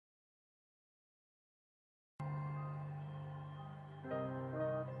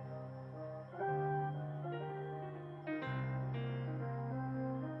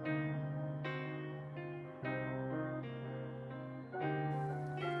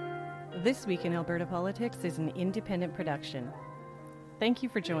This Week in Alberta Politics is an independent production. Thank you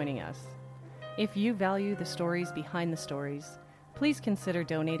for joining us. If you value the stories behind the stories, please consider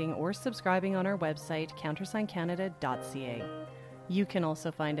donating or subscribing on our website, countersigncanada.ca. You can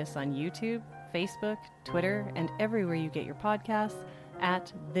also find us on YouTube, Facebook, Twitter, and everywhere you get your podcasts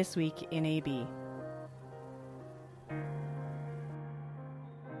at This Week in AB.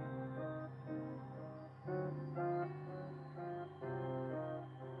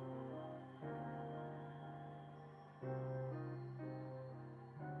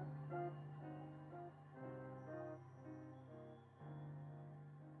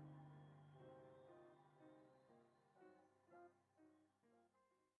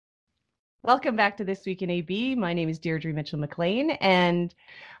 Welcome back to This Week in AB. My name is Deirdre Mitchell-McLean, and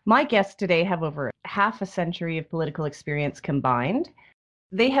my guests today have over half a century of political experience combined.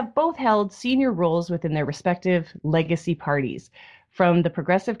 They have both held senior roles within their respective legacy parties. From the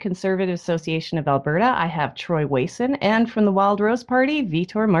Progressive Conservative Association of Alberta, I have Troy Wason, and from the Wild Rose Party,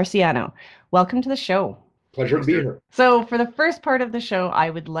 Vitor Marciano. Welcome to the show. Pleasure to be here. So for the first part of the show,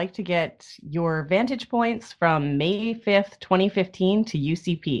 I would like to get your vantage points from May 5th, 2015 to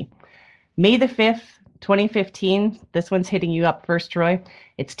UCP. May the 5th, 2015, this one's hitting you up first, Troy.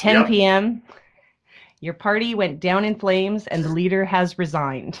 It's 10 p.m. Your party went down in flames and the leader has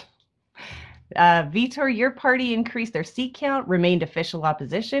resigned. Vitor, your party increased their seat count, remained official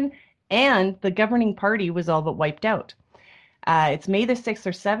opposition, and the governing party was all but wiped out. It's May the 6th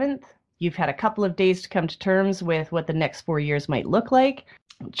or 7th. You've had a couple of days to come to terms with what the next 4 years might look like.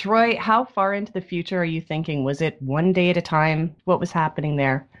 Troy, how far into the future are you thinking? Was it one day at a time? What was happening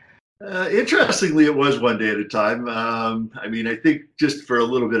there? Interestingly, it was one day at a time. I think just for a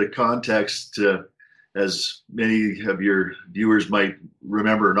little bit of context, as many of your viewers might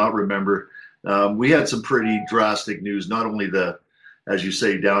remember or not remember, we had some pretty drastic news, not only as you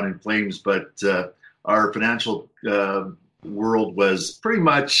say, down in flames, but our financial world was pretty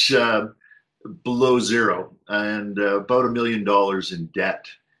much below zero and about $1 million in debt.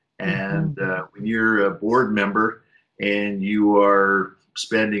 And when you're a board member and you are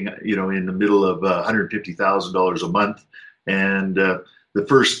spending, in the middle of $150,000 a month. And the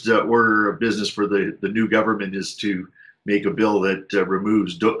first order of business for the new government is to make a bill that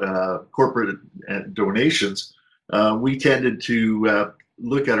removes corporate donations. We tended to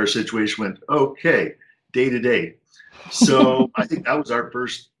look at our situation and went, okay, day to day. So I think that was our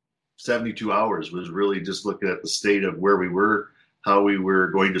first 72 hours, was really just looking at the state of where we were, how we were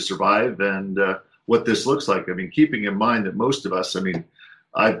going to survive, and what this looks like. Keeping in mind that most of us,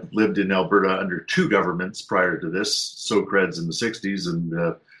 I've lived in Alberta under two governments prior to this, Socreds in the 60s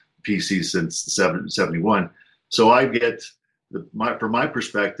and PC since 71. So I get, from my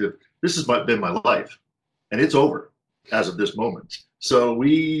perspective, this has been my life, and it's over as of this moment. So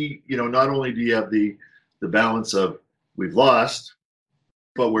we, not only do you have the balance of we've lost,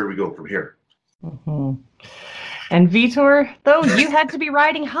 but where do we go from here? Mm-hmm. And Vitor, though, you had to be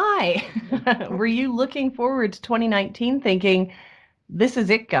riding high. Were you looking forward to 2019 thinking, this is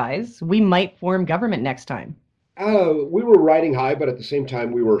it, guys, we might form government next time? We were riding high, but at the same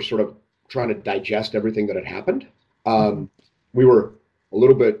time, we were sort of trying to digest everything that had happened. We were a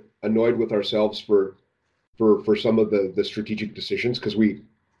little bit annoyed with ourselves for some of the strategic decisions, because we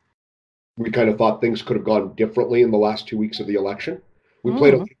kind of thought things could have gone differently in the last 2 weeks of the election. We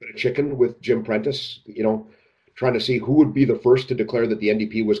played a little bit of chicken with Jim Prentice, trying to see who would be the first to declare that the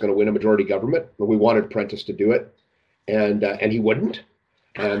NDP was going to win a majority government. But we wanted Prentice to do it. And he wouldn't,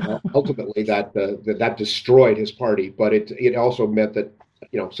 and ultimately that destroyed his party. But it also meant that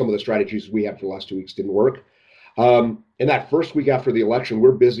some of the strategies we had for the last 2 weeks didn't work. In that first week after the election,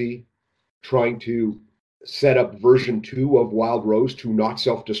 we're busy trying to set up version 2 of Wild Rose to not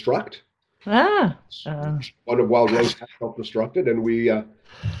self-destruct. One of Wild Rose has self-destructed, and we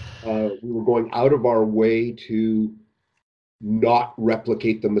were going out of our way to not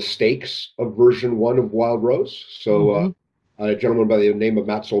replicate the mistakes of version 1 of Wild Rose. So a gentleman by the name of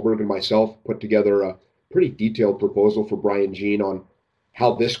Matt Solberg and myself put together a pretty detailed proposal for Brian Jean on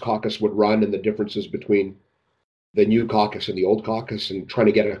how this caucus would run and the differences between the new caucus and the old caucus, and trying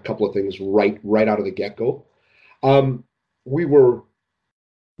to get a couple of things right out of the get-go. We were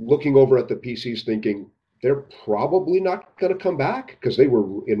looking over at the PCs thinking they're probably not going to come back because they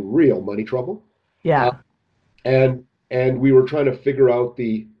were in real money trouble. Yeah. And we were trying to figure out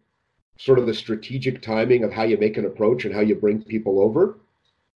the sort of the strategic timing of how you make an approach and how you bring people over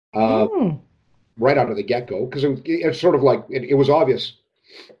right out of the get-go. Because it's sort of like, it was obvious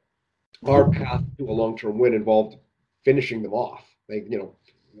our path to a long-term win involved finishing them off.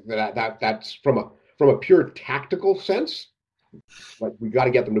 That's from a pure tactical sense. like we got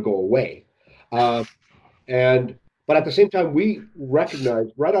to get them to go away. Uh, and but at the same time, we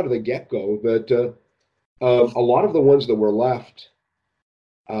recognized right out of the get-go that a lot of the ones that were left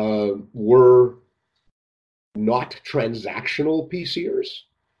were not transactional PCers.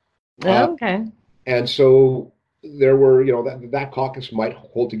 Okay. And so there were, that caucus might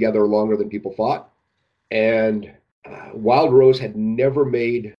hold together longer than people thought. And Wild Rose had never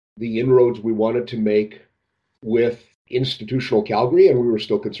made the inroads we wanted to make with institutional Calgary, and we were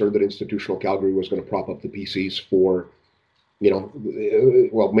still concerned that institutional Calgary was going to prop up the PCs for,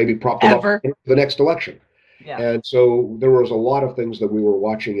 maybe prop them Ever. up for the next election. Yeah. And so there was a lot of things that we were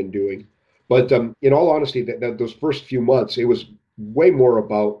watching and doing. But in all honesty, that those first few months, it was way more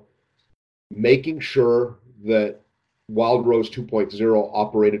about making sure that Wild Rose 2.0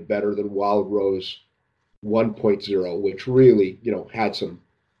 operated better than Wild Rose 1.0, which really, had some,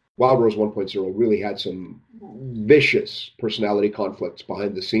 Wild Rose 1.0 really had some vicious personality conflicts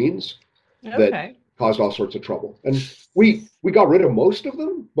behind the scenes that caused all sorts of trouble. And we got rid of most of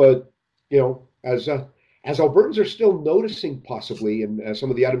them, but, as Albertans are still noticing possibly in some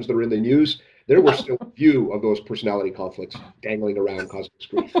of the items that are in the news, there were still a few of those personality conflicts dangling around causing us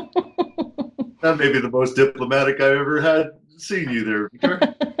grief. That may be the most diplomatic I've ever had seen you there, Victor.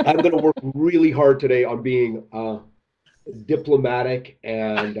 I'm going to work really hard today on being diplomatic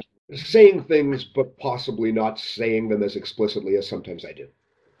and saying things, but possibly not saying them as explicitly as sometimes I do.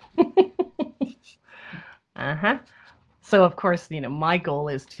 Uh-huh. So, of course, my goal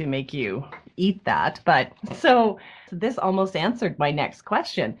is to make you eat that. But so this almost answered my next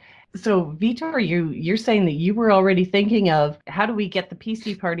question. So, Vitor, you're saying that you were already thinking of how do we get the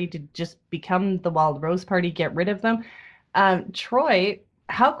PC party to just become the Wild Rose Party, get rid of them? Troy,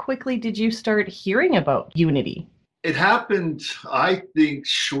 how quickly did you start hearing about unity? It happened, I think,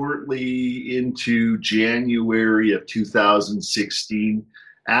 shortly into January of 2016,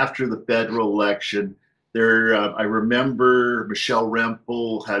 after the federal election. I remember Michelle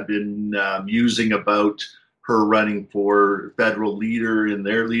Rempel had been musing about her running for federal leader in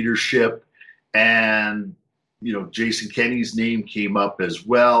their leadership, and Jason Kenney's name came up as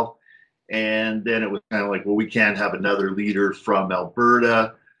well. And then it was kind of like, well, we can't have another leader from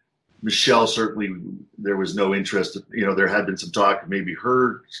Alberta. Michelle, certainly there was no interest. There had been some talk of maybe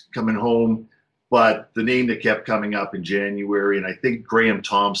her coming home, but the name that kept coming up in January, and I think Graham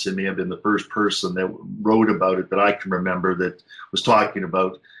Thompson may have been the first person that wrote about it that I can remember that was talking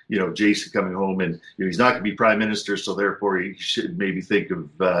about, Jason coming home, and he's not going to be prime minister, so therefore he should maybe think of,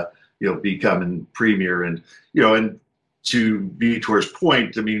 becoming premier. And to Vitor's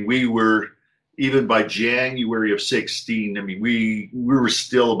point, I mean, we were, even by January of 16, I mean, we were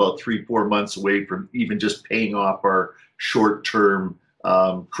still about 3-4 months away from even just paying off our short-term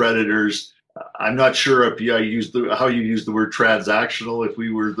creditors. I'm not sure if how you use the word transactional, if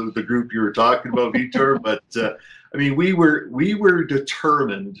we were the group you were talking about, Vitor, but I mean, we were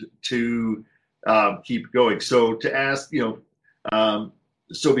determined to keep going. So to ask, it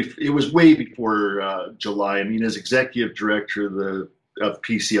was way before July. I mean, as executive director of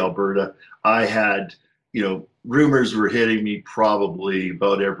PC Alberta, I had, rumors were hitting me probably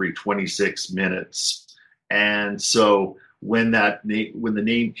about every 26 minutes. And so when the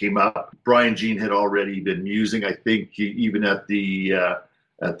name came up, Brian Jean had already been musing, I think even at the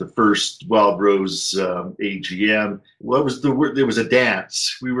first Wild Rose AGM. What was the word? There was a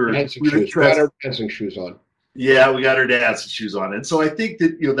dance. We got our dancing shoes on. Yeah, we got our dancing shoes on. And so I think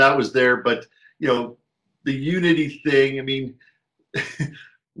that, that was there, but, the unity thing, I mean,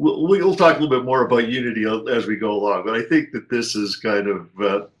 we'll talk a little bit more about unity as we go along, but I think that this is kind of,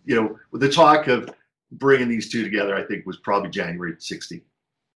 the talk of bringing these two together, I think was probably January 16th.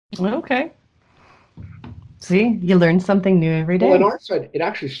 Okay. See, you learn something new every day. Well, on our side, it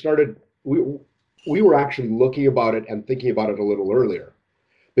actually started, we were actually looking about it and thinking about it a little earlier.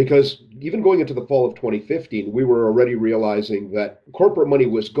 Because even going into the fall of 2015, we were already realizing that corporate money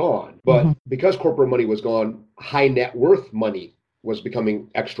was gone. But because corporate money was gone, high net worth money was becoming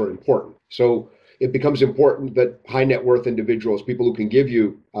extra important. So it becomes important that high net worth individuals, people who can give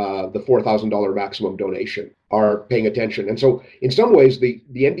you the $4,000 maximum donation, are paying attention. And so in some ways, the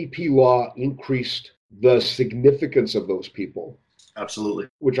NDP law increased the significance of those people. Absolutely.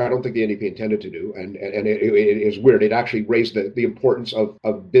 Which I don't think the NDP intended to do. And it is weird. It actually raised the importance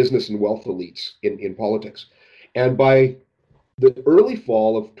of business and wealth elites in politics. And by the early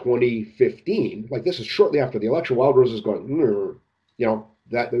fall of 2015, like this is shortly after the election, Wild Rose is going,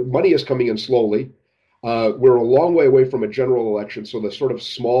 that the money is coming in slowly. We're a long way away from a general election. So the sort of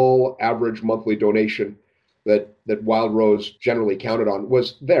small average monthly donation that Wild Rose generally counted on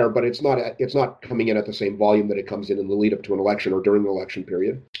was there, but it's not coming in at the same volume that it comes in the lead up to an election or during the election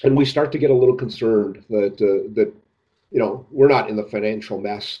period. And we start to get a little concerned that we're not in the financial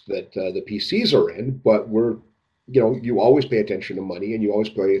mess that the PCs are in, but you always pay attention to money and you always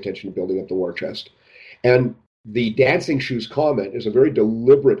pay attention to building up the war chest. And the dancing shoes comment is a very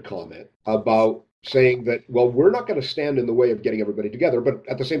deliberate comment about saying that, well, we're not going to stand in the way of getting everybody together, but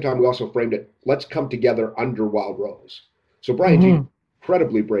at the same time, we also framed it, let's come together under Wild Rose. So Brian G,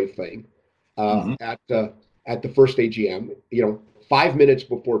 incredibly brave thing at the first AGM, 5 minutes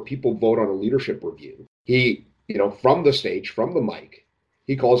before people vote on a leadership review, he, from the stage, from the mic,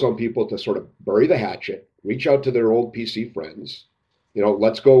 he calls on people to sort of bury the hatchet, reach out to their old PC friends,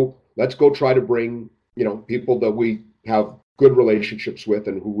 let's go try to bring, people that we have good relationships with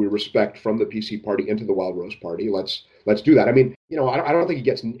and who we respect from the PC party into the Wild Rose party. Let's do that. I mean, I don't think he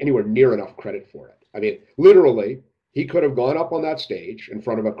gets anywhere near enough credit for it. I mean, literally, he could have gone up on that stage in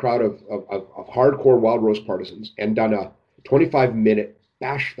front of a crowd of hardcore Wild Rose partisans and done a 25-minute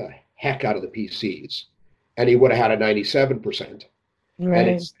bash the heck out of the PCs, and he would have had a 97%. Right. And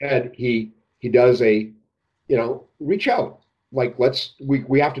instead, he does a, reach out. Like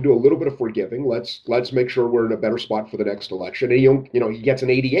we have to do a little bit of forgiving. Let's make sure we're in a better spot for the next election. And he gets an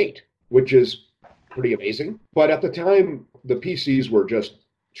 88, which is pretty amazing. But at the time, the PCs were just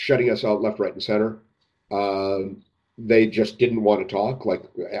shutting us out left, right, and center. They just didn't want to talk. Like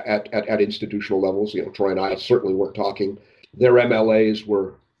at institutional levels, Troy and I certainly weren't talking. Their MLAs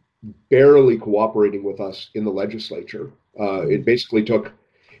were barely cooperating with us in the legislature. It basically took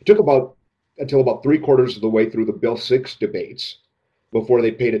until about 3/4 of the way through the Bill 6 debates before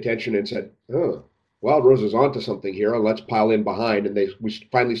they paid attention and said, oh, Wild Rose is onto something here, and let's pile in behind. And we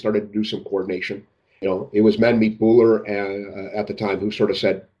finally started to do some coordination. It was Manmeet Bhullar at the time who sort of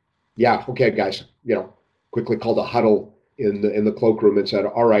said, yeah, okay, guys, quickly called a huddle in the cloakroom and said,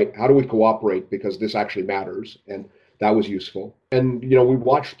 all right, how do we cooperate? Because this actually matters. And that was useful. And, we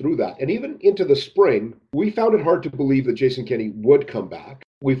watched through that. And even into the spring, we found it hard to believe that Jason Kenney would come back.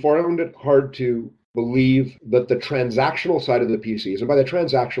 We found it hard to believe that the transactional side of the PCs, and by the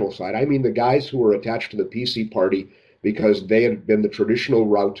transactional side, I mean the guys who were attached to the PC party because they had been the traditional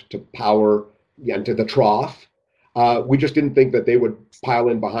route to power and to the trough. We just didn't think that they would pile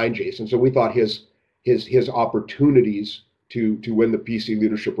in behind Jason. So we thought his opportunities to win the PC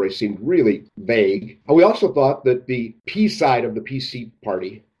leadership race seemed really vague. And we also thought that the P side of the PC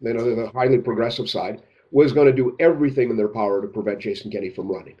party, the highly progressive side, was going to do everything in their power to prevent Jason Kenney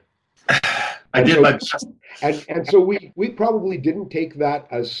from running. And so we probably didn't take that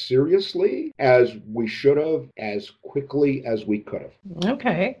as seriously as we should have, as quickly as we could have.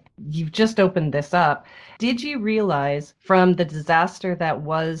 Okay. You've just opened this up. Did you realize from the disaster that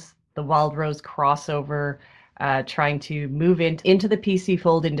was the Wild Rose crossover, trying to move into the PC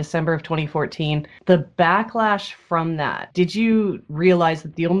fold in December of 2014, the backlash from that, did you realize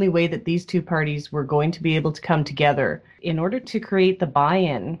that the only way that these two parties were going to be able to come together in order to create the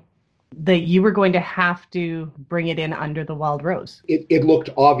buy-in, that you were going to have to bring it in under the Wild Rose? It looked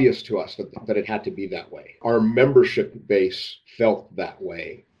obvious to us that it had to be that way. Our membership base felt that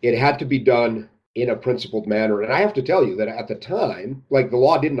way. It had to be done in a principled manner. And I have to tell you that at the time, the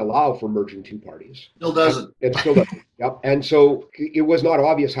law didn't allow for merging two parties. Still doesn't. It still doesn't. Yep. And so it was not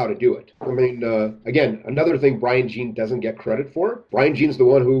obvious how to do it. I mean, again, another thing Brian Jean doesn't get credit for. Brian Jean's the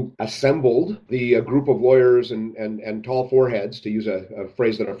one who assembled the group of lawyers and tall foreheads, to use a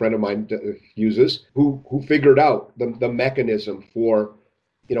phrase that a friend of mine uses, who figured out the mechanism for,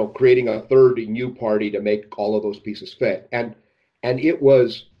 creating a third new party to make all of those pieces fit. And it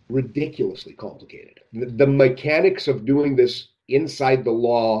was ridiculously complicated. The mechanics of doing this inside the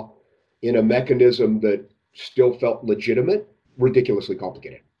law in a mechanism that still felt legitimate, ridiculously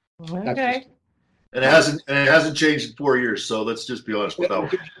complicated. Okay. And it hasn't changed in 4 years, so let's just be honest with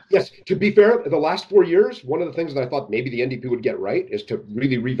that. Yes, to be fair, the last 4 years, one of the things that I thought maybe the NDP would get right is to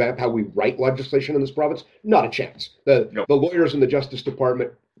really revamp how we write legislation in this province. Not a chance. The lawyers in the Justice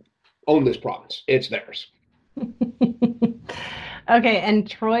Department own this province. It's theirs. Okay, and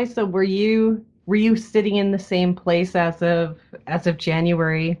Troy, so were you sitting in the same place as of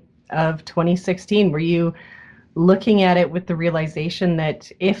January of 2016? Were you looking at it with the realization that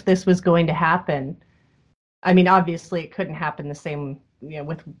if this was going to happen, I mean, obviously it couldn't happen the same,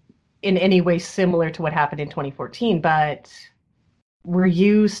 with in any way similar to what happened in 2014, but were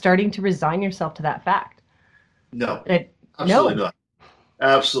you starting to resign yourself to that fact? No, absolutely not.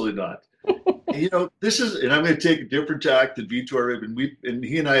 Absolutely not. This is, and I'm going to take a different tack than Vitor, and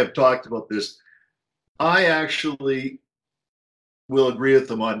he and I have talked about this. I actually will agree with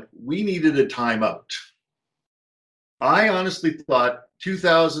him on, we needed a timeout. I honestly thought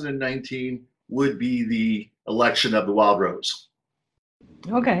 2019 would be the election of the Wild Rose.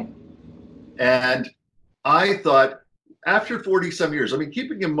 Okay. And I thought after 40 some years, I mean,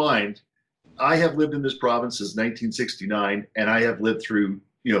 keeping in mind, I have lived in this province since 1969, and I have lived through,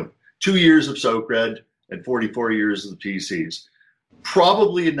 2 years of SOCRED and 44 years of the PCs.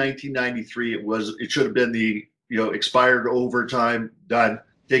 Probably in 1993, it should have been the, expired overtime, done,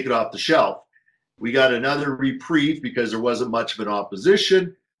 take it off the shelf. We got another reprieve because there wasn't much of an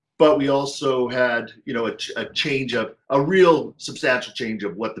opposition, but we also had, a real substantial change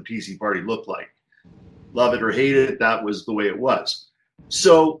of what the PC party looked like. Love it or hate it, that was the way it was.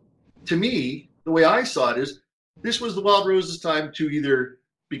 So to me, the way I saw it is this was the Wild Rose's time to either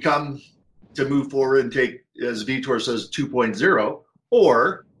move forward and take, as Vitor says, 2.0,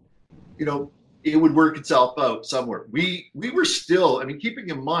 or, it would work itself out somewhere. We were still, I mean, keeping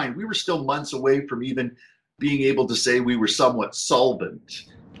in mind, we were still months away from even being able to say we were somewhat solvent.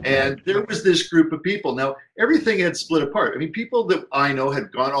 And there was this group of people. Now, everything had split apart. I mean, people that I know had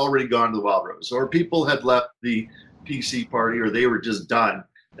already gone to the Wild Rose, or people had left the PC party, or they were just done.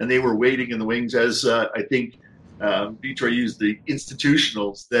 And they were waiting in the wings, as I think Vitor used the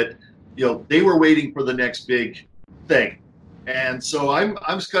institutionals, that, they were waiting for the next big thing. And so I'm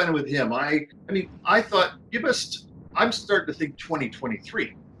kind of with him. I mean, I thought, I'm starting to think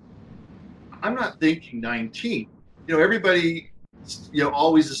 2023. I'm not thinking 19. Everybody,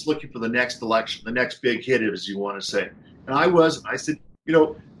 always is looking for the next election, the next big hit, as you want to say. And I said,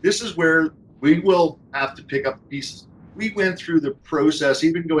 this is where we will have to pick up the pieces. We went through the process,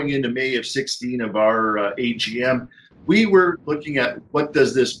 even going into May of 16 of our AGM. We were looking at, what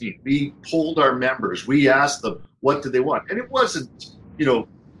does this mean? We polled our members. We asked them, what do they want? And it wasn't,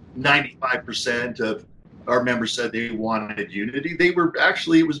 95% of our members said they wanted unity. They were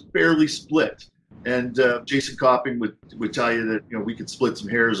actually, it was barely split. And Jason Copping would tell you that, we could split some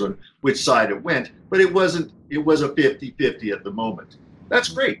hairs on which side it went, but it was a 50-50 at the moment. That's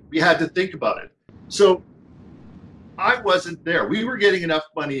great. We had to think about it. So I wasn't there. We were getting enough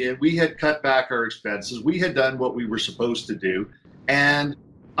money in. We had cut back our expenses. We had done what we were supposed to do. And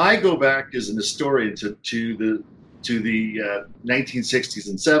I go back as an historian to the 1960s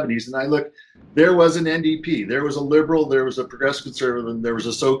and 70s, and I look, there was an NDP, there was a Liberal, there was a Progressive Conservative, and there was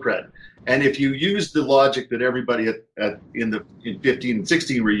a SOCRED. And if you use the logic that everybody in 15 and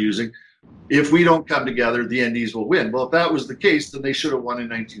 16 were using, if we don't come together, the NDs will win. Well, if that was the case, then they should have won in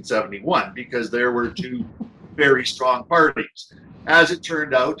 1971, because there were two very strong parties. As it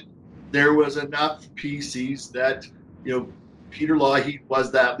turned out, there was enough PCs that, Peter Lougheed was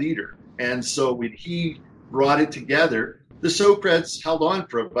that leader. And so when he brought it together, the SOCREDs held on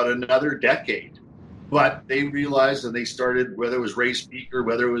for about another decade. But they realized, and they started, whether it was Ray Speaker,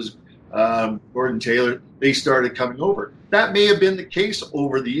 whether it was Gordon Taylor, they started coming over. That may have been the case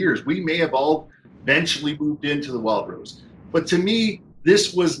over the years. We may have all eventually moved into the Wild Rose. But to me,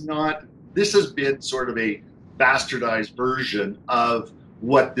 this has been sort of a bastardized version of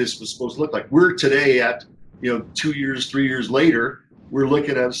what this was supposed to look like. We're today at, 2 years, 3 years later, we're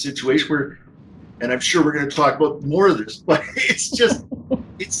looking at a situation where, and I'm sure we're going to talk about more of this, but it's just,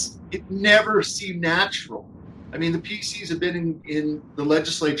 it never seemed natural. I mean, the PCs have been in the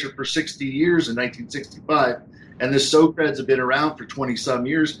legislature for 60 years in 1965, and the SOCREDs have been around for 20 some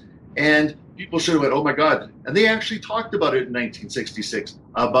years, and people should have went, oh my God. And they actually talked about it in 1966,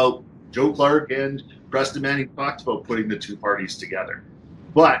 about Joe Clark and Preston Manning talked about putting the two parties together.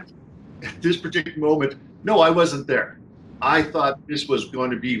 But at this particular moment, no, I wasn't there. I thought this was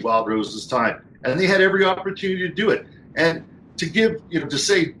going to be Wild Rose's time. And they had every opportunity to do it. And to give, to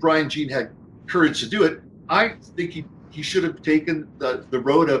say Brian Jean had courage to do it, I think he should have taken the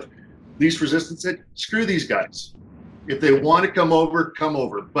road of least resistance and said, screw these guys. If they want to come over, come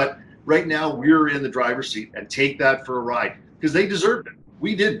over. But right now, we're in the driver's seat, and take that for a ride, because they deserved it.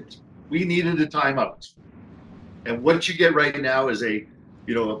 We didn't. We needed a timeout. And what you get right now is a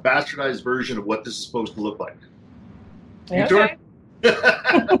bastardized version of what this is supposed to look like. Okay.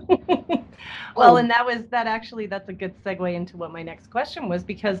 Well, and that's a good segue into what my next question was,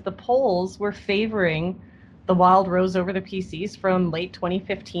 because the polls were favoring the Wild Rose over the PCs from late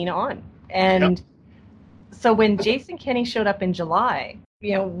 2015 on. And so when Jason Kenney showed up in July,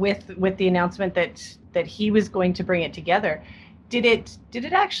 with the announcement that he was going to bring it together, did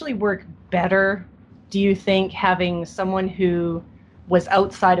it actually work better, do you think, having someone who was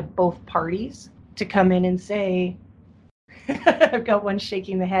outside of both parties to come in and say, I've got one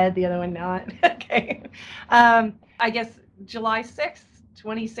shaking the head, the other one not. Okay. I guess July 6th,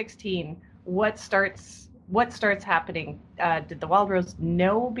 2016, what starts happening? Did the Wild Rose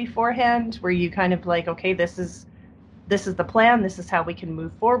know beforehand? Were you kind of like, okay, this is this is the plan, this is how we can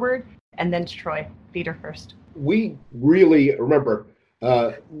move forward. And then to Troy, Peter first. We really remember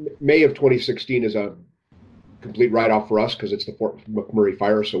May of 2016 is a complete write-off for us because it's the Fort McMurray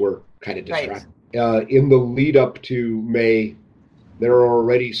fire, so we're kind of distracted. Right. In the lead up to May, there are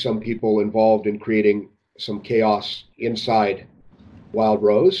already some people involved in creating some chaos inside Wild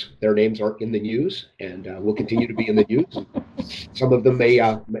Rose. Their names are in the news and will continue to be in the news. Some of them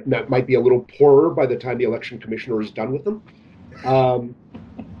might be a little poorer by the time the election commissioner is done with them.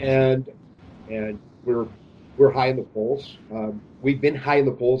 And we're high in the polls. We've been high in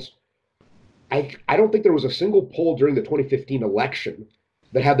the polls. I don't think there was a single poll during the 2015 election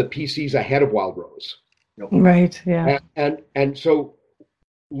that had the PCs ahead of Wild Rose. Right. Yeah. And so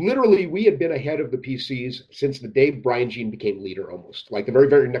literally we had been ahead of the PCs since the day Brian Jean became leader, almost. Like the very,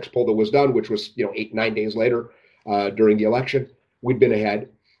 very next poll that was done, which was 8-9 days later during the election, we'd been ahead.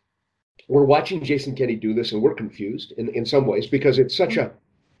 We're watching Jason Kenney do this, and we're confused in some ways because it's such a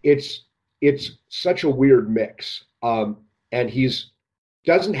weird mix. And he's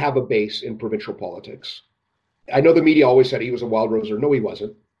doesn't have a base in provincial politics. I know the media always said he was a Wild Roser. No, he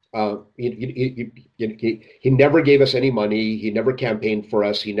wasn't. He never gave us any money. He never campaigned for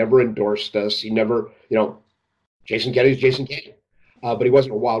us. He never endorsed us. He never, Jason Kenney's Jason Kenney. But he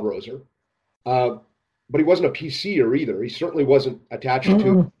wasn't a Wild Roser. But he wasn't a PCer either. He certainly wasn't attached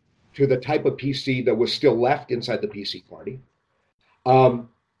to the type of PC that was still left inside the PC party.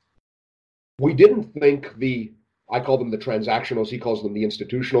 We didn't think I call them the transactionals. He calls them the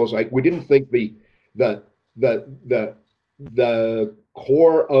institutionals. We didn't think the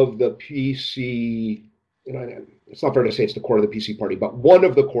core of the PC. It's not fair to say it's the core of the PC party, but one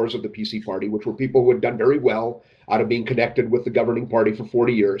of the cores of the PC party, which were people who had done very well out of being connected with the governing party for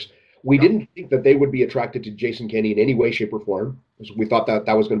 40 years. We didn't think that they would be attracted to Jason Kenney in any way, shape, or form. We thought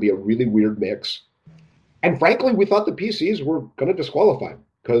that was going to be a really weird mix. And frankly, we thought the PCs were going to disqualify him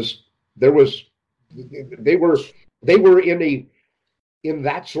because they were in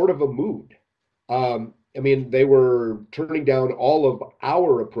that sort of a mood. They were turning down all of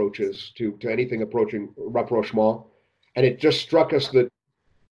our approaches to anything approaching rapprochement. And it just struck us that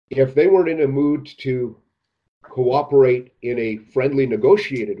if they weren't in a mood to cooperate in a friendly,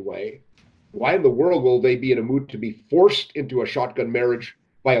 negotiated way, why in the world will they be in a mood to be forced into a shotgun marriage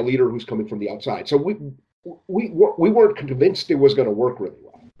by a leader who's coming from the outside? So we weren't convinced it was going to work really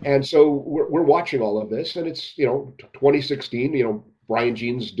well. And so we're watching all of this, and it's 2016. Brian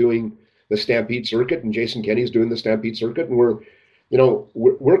Jean's doing the Stampede circuit, and Jason Kenney's doing the Stampede circuit, and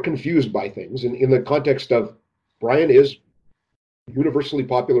we're confused by things. And in the context of Brian is universally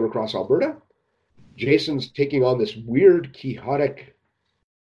popular across Alberta. Jason's taking on this weird, quixotic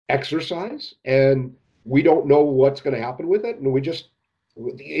exercise, and we don't know what's going to happen with it. And we just,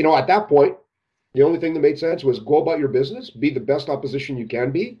 at that point, the only thing that made sense was go about your business, be the best opposition you can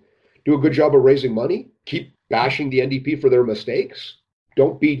be, do a good job of raising money, keep bashing the NDP for their mistakes.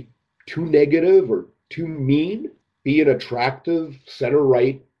 Don't be too negative or too mean. Be an attractive,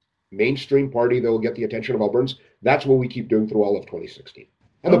 center-right, mainstream party that will get the attention of Albertans. That's what we keep doing through all of 2016.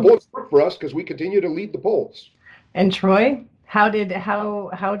 And the polls work for us because we continue to lead the polls. And Troy, how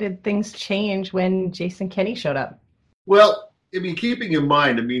did things change when Jason Kenney showed up? Well, keeping in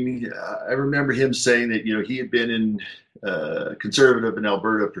mind, I remember him saying that, he had been in conservative in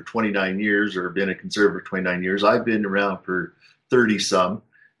Alberta for 29 years or been a conservative for 29 years. I've been around for 30 some.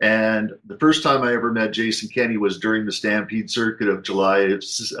 And the first time I ever met Jason Kenney was during the Stampede circuit of July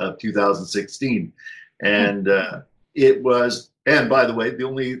of 2016. And it was, and by the way, the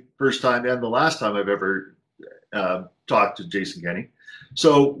only first time and the last time I've ever talked to Jason Kenney.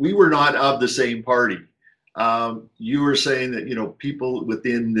 So we were not of the same party. You were saying that, people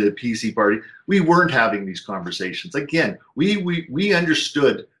within the PC party, we weren't having these conversations. Again, we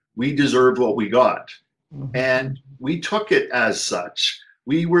understood we deserved what we got. Mm-hmm. And we took it as such.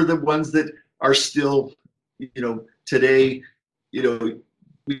 We were the ones that are still, today,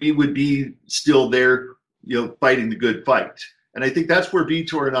 we would be still there, fighting the good fight. And I think that's where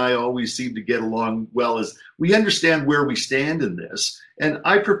Vitor and I always seem to get along well, is we understand where we stand in this. And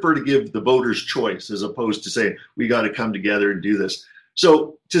I prefer to give the voters choice as opposed to saying, we got to come together and do this.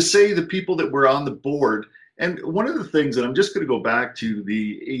 So to say the people that were on the board, and one of the things, and I'm just going to go back to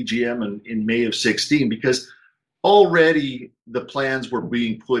the AGM in May of 16, because already the plans were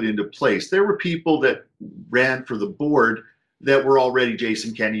being put into place. There were people that ran for the board that were already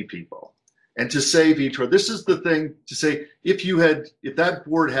Jason Kenney people. And to say, Vitor, this is the thing to say, if that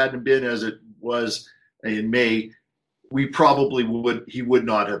board hadn't been as it was in May, he would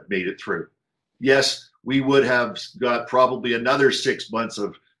not have made it through. Yes, we would have got probably another 6 months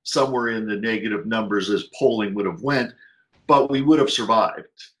of somewhere in the negative numbers as polling would have went, but we would have survived.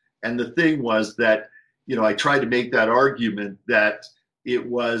 And the thing was that, I tried to make that argument that it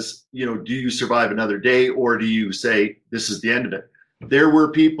was, do you survive another day, or do you say this is the end of it? There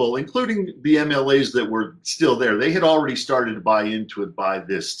were people, including the MLAs that were still there. They had already started to buy into it by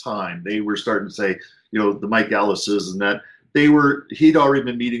this time. They were starting to say, the Mike Ellis's and that he'd already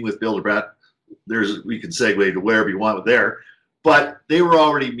been meeting with Bill DeBrat. We can segue to wherever you want there, but they were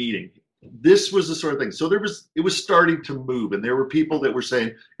already meeting. This was the sort of thing. So it was starting to move, and there were people that were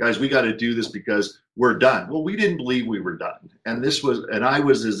saying, guys, we got to do this because we're done. Well, we didn't believe we were done. And I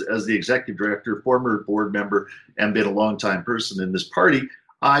was as the executive director, former board member, and been a longtime person in this party,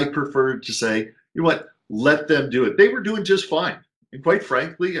 I preferred to say, you know what, let them do it. They were doing just fine. And quite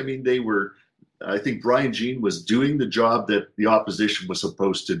frankly, I think Brian Jean was doing the job that the opposition was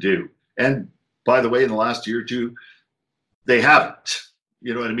supposed to do. And by the way, in the last year or two, they haven't.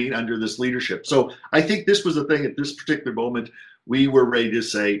 You know what I mean? Under this leadership. So I think this was the thing at this particular moment. We were ready to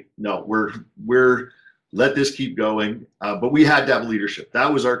say, no, we're let this keep going. But we had to have leadership.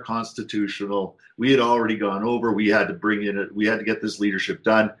 That was our constitutional. We had already gone over. We had to bring in it. We had to get this leadership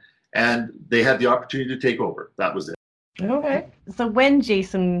done. And they had the opportunity to take over. That was it. Okay. So when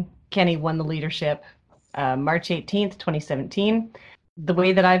Jason Kenney won the leadership, March 18th, 2017, the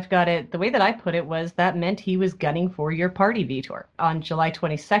way that I put it was that meant he was gunning for your party, Vitor. On July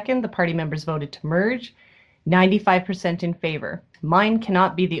 22nd, the party members voted to merge, 95% in favor. Mine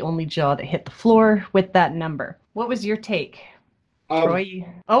cannot be the only jaw that hit the floor with that number. What was your take? Troy?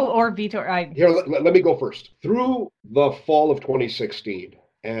 Or Vitor? Here, let me go first. Through the fall of 2016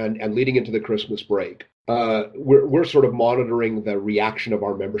 and leading into the Christmas break, we're sort of monitoring the reaction of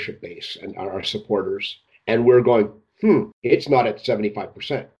our membership base and our supporters. And we're going, it's not at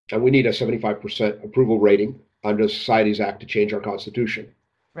 75%. And we need a 75% approval rating under the Societies Act to change our constitution.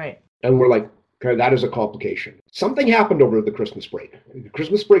 Right. And we're like, okay, that is a complication. Something happened over the Christmas break.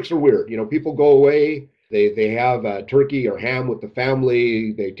 Christmas breaks are weird. People go away. They have turkey or ham with the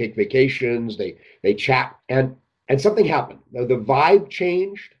family. They take vacations. They chat. And something happened. The vibe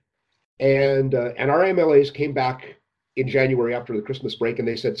changed. And our MLAs came back in January after the Christmas break, and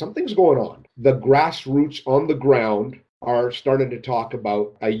they said, something's going on. The grassroots on the ground are starting to talk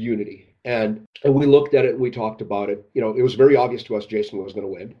about a unity. And we looked at it and we talked about it. It was very obvious to us Jason was going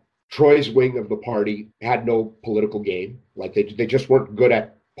to win. Troy's wing of the party had no political game. Like they just weren't good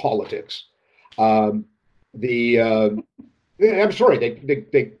at politics. I'm sorry,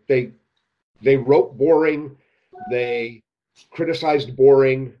 they wrote boring. They criticized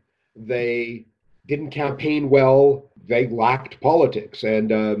boring. They didn't campaign well. They lacked politics. And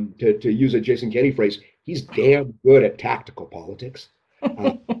to use a Jason Kenney phrase, he's damn good at tactical politics.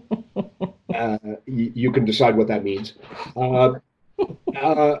 You can decide what that means.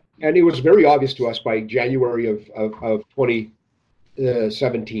 And it was very obvious to us by January of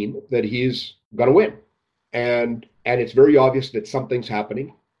 2017 that he's going to win. And it's very obvious that something's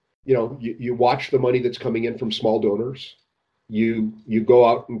happening. You watch the money that's coming in from small donors. You go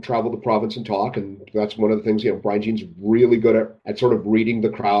out and travel the province and talk, and that's one of the things, Brian Jean's really good at sort of reading the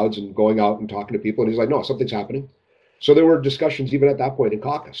crowds and going out and talking to people. And he's like, no, something's happening. So there were discussions even at that point in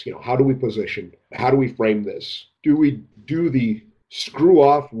caucus. How do we position? How do we frame this? Do we do the screw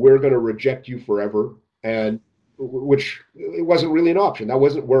off, we're going to reject you forever? And which it wasn't really an option. That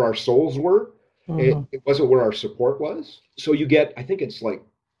wasn't where our souls were. Mm-hmm. It wasn't where our support was. So you get, I think it's like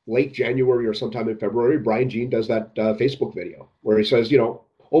late January or sometime in February, Brian Jean does that Facebook video where he says,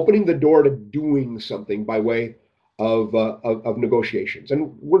 opening the door to doing something by way of negotiations.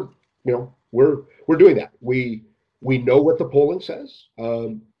 And we're doing that. We know what the polling says.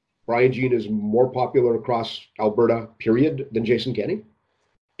 Brian Jean is more popular across Alberta, period, than Jason Kenney.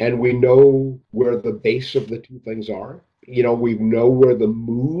 And we know where the base of the two things are. We know where the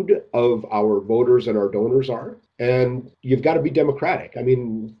mood of our voters and our donors are. And you've got to be democratic. I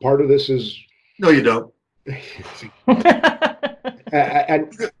mean, part of this is... No, you don't.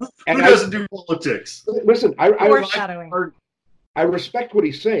 and Who doesn't do politics? Listen, I respect what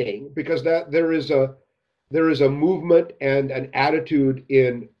he's saying, because that there is a movement and an attitude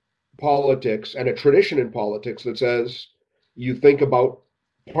in politics and a tradition in politics that says you think about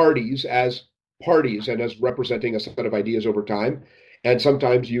parties and as representing a set of ideas over time. And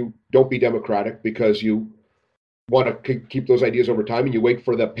sometimes you don't be democratic because you want to keep those ideas over time, and you wait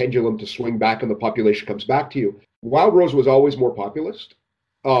for the pendulum to swing back and the population comes back to you. Wild Rose was always more populist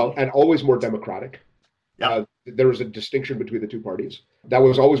and always more democratic. Yeah. There was a distinction between the two parties. That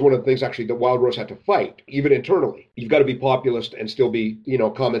was always one of the things, actually, that Wild Rose had to fight, even internally. You've got to be populist and still be,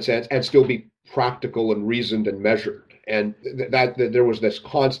 common sense, and still be practical and reasoned and measured. and that there was this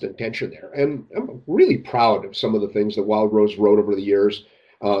constant tension there. And I'm really proud of some of the things that Wild Rose wrote over the years,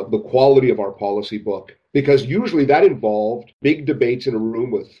 the quality of our policy book, because usually that involved big debates in a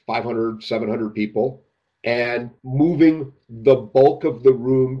room with 500, 700 people and moving the bulk of the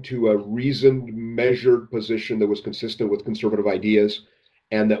room to a reasoned, measured position that was consistent with conservative ideas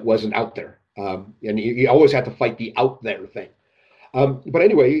and that wasn't out there. And you always had to fight the out there thing. But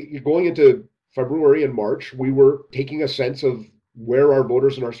anyway, going into February and March, we were taking a sense of where our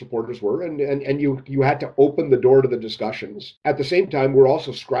voters and our supporters were, and you had to open the door to the discussions. At the same time, we're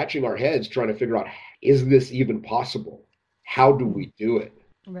also scratching our heads trying to figure out, is this even possible? How do we do it?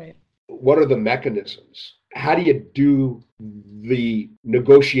 Right. What are the mechanisms? How do you do the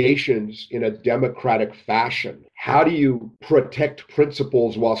negotiations in a democratic fashion? How do you protect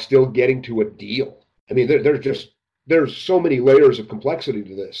principles while still getting to a deal? I mean, there's so many layers of complexity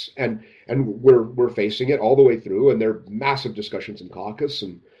to this, and we're facing it all the way through. And there are massive discussions in caucus,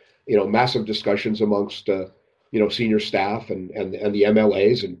 and massive discussions amongst senior staff and the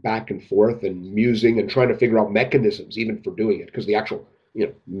MLAs, and back and forth and musing and trying to figure out mechanisms even for doing it, because the actual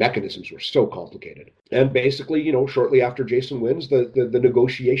mechanisms were so complicated. And basically, shortly after Jason wins, the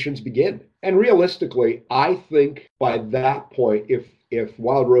negotiations begin. And realistically, I think by that point, if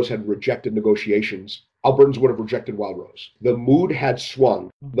Wild Rose had rejected negotiations, Albertans would have rejected Wild Rose. The mood had swung.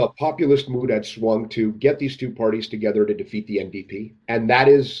 The populist mood had swung to get these two parties together to defeat the NDP. And that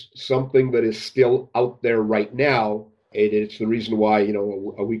is something that is still out there right now. It's the reason why,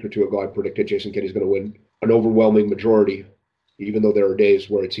 a week or two ago, I predicted Jason Kenney's going to win an overwhelming majority, even though there are days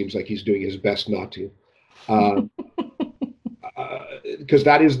where it seems like he's doing his best not to. Because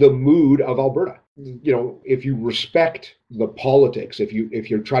that is the mood of Alberta. If you respect the politics, if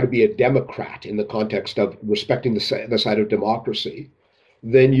you try to be a Democrat in the context of respecting the side of democracy,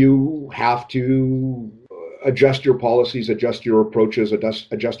 then you have to adjust your policies, adjust your approaches,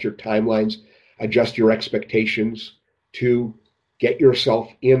 adjust your timelines, adjust your expectations to get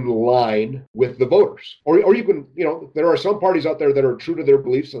yourself in line with the voters. Or you can, there are some parties out there that are true to their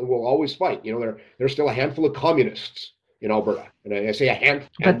beliefs and will always fight. There's still a handful of communists in Alberta. And I say a handful.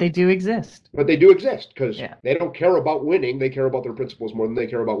 But they do exist. But they do exist, because they don't care about winning. They care about their principles more than they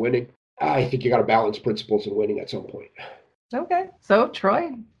care about winning. I think you got to balance principles and winning at some point. Okay. So,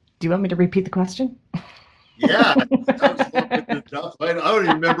 Troy, do you want me to repeat the question? Yeah. I don't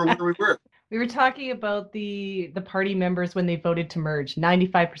even remember where we were. We were talking about the party members when they voted to merge,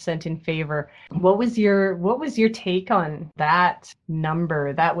 95% in favor. What was your take on that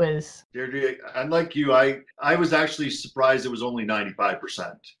number? That was, unlike you, I was actually surprised it was only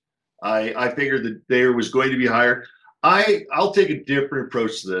 95%. I figured that there was going to be higher. I'll take a different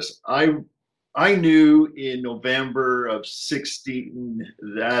approach to this. I knew in November of 2016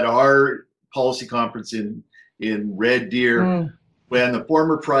 that our policy conference in Red Deer, when the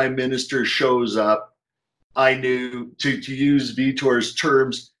former prime minister shows up, I knew, to use Vitor's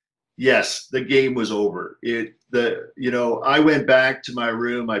terms, yes, the game was over. I went back to my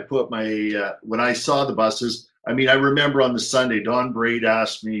room. I put my when I saw the buses. I mean, I remember on the Sunday, Don Braid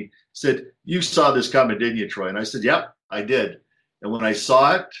asked me, said, "You saw this coming, didn't you, Troy?" And I said, "Yep, I did." And when I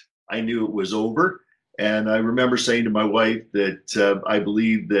saw it, I knew it was over. And I remember saying to my wife that I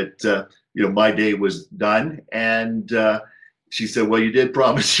believed that my day was done. And she said, "Well, you did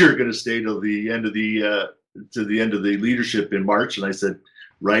promise you're going to stay till the end of the leadership in March." And I said,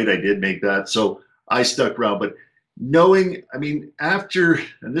 "Right, I did make that." So I stuck around. But knowing, after,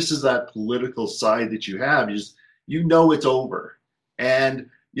 and this is that political side that you have, is it's over. And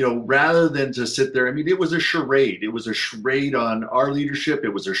rather than to sit there, it was a charade. It was a charade on our leadership.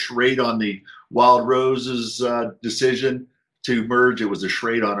 It was a charade on the Wild Roses decision to merge. It was a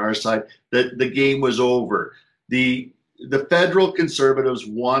charade on our side. That the game was over. The federal Conservatives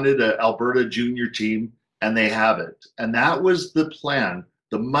wanted an Alberta junior team, and they have it. And that was the plan.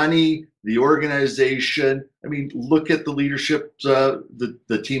 The money, the organization. Look at the leadership,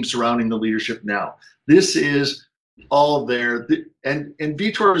 the team surrounding the leadership now. This is all there. And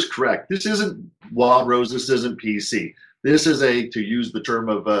Vitor is correct. This isn't Wild Rose. This isn't PC. This is to use the term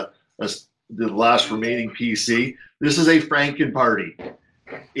of the last remaining PC, this is a Franken party.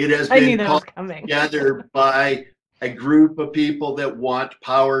 It has been called together by a group of people that want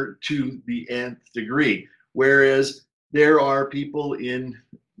power to the nth degree. Whereas there are people in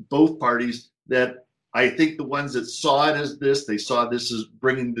both parties that I think the ones that saw it as this, they saw this as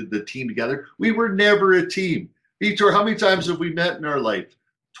bringing the team together. We were never a team. Vitor, how many times have we met in our life?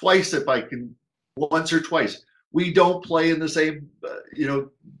 Twice, if I can, once or twice. We don't play in the same,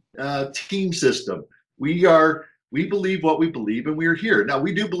 team system. We are We believe what we believe, and we're here. Now,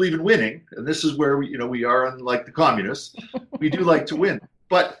 we do believe in winning, and this is where we are unlike the communists. We do like to win,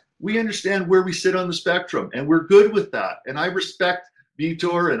 but we understand where we sit on the spectrum, and we're good with that. And I respect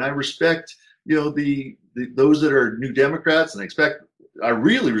Vitor, and I respect those that are New Democrats, and I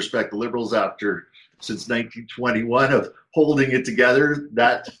really respect the Liberals since 1921 of holding it together,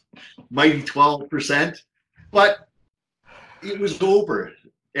 that mighty 12%. But it was over.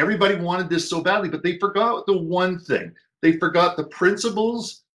 Everybody wanted this so badly, but they forgot the one thing. They forgot the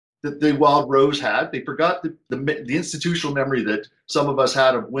principles that the Wild Rose had. They forgot the institutional memory that some of us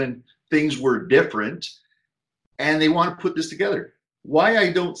had of when things were different, and they want to put this together. Why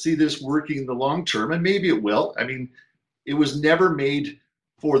I don't see this working in the long term, and maybe it will. I mean, it was never made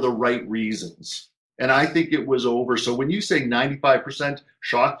for the right reasons. And I think it was over. So when you say 95%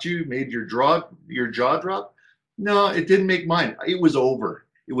 shocked you, made your jaw drop, no, it didn't make mine. It was over.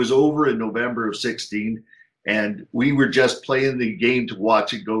 It was over in November of 16, and we were just playing the game to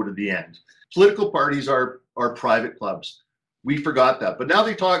watch it go to the end. Political parties are private clubs. We forgot that. But now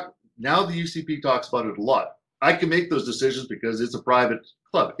the UCP talks about it a lot. I can make those decisions because it's a private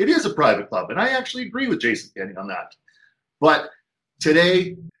club. It is a private club, and I actually agree with Jason Kenney on that. But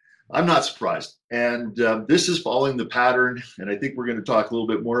today, I'm not surprised. And this is following the pattern, and I think we're going to talk a little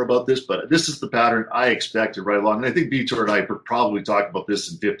bit more about this, but this is the pattern I expected right along. And I think Vitor and I probably talked about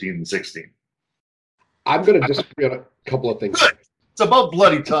this in 15 and 16. I'm going to disagree on a couple of things. Good. It's about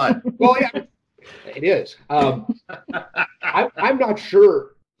bloody time. Well, yeah, it is. I'm not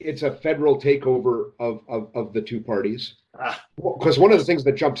sure it's a federal takeover of the two parties. Because one of the things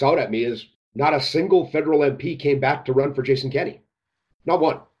that jumps out at me is not a single federal MP came back to run for Jason Kenney. Not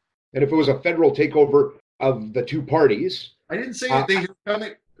one. And if it was a federal takeover of the two parties, I didn't say anything.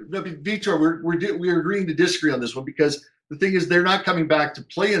 Vitor, we're agreeing to disagree on this one, because the thing is, they're not coming back to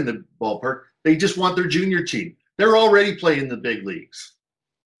play in the ballpark. They just want their junior team. They're already playing the big leagues.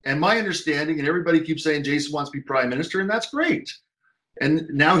 And my understanding, and everybody keeps saying Jason wants to be prime minister, and that's great. And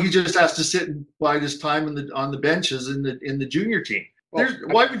now he just has to sit and bide his time on the benches in the junior team. Well,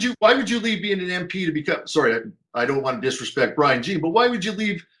 why would you leave being an MP to become? Sorry, I don't want to disrespect Brian Jean, but why would you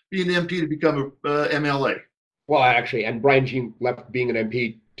leave being an MP to become a MLA? Well, actually, and Brian Jean left being an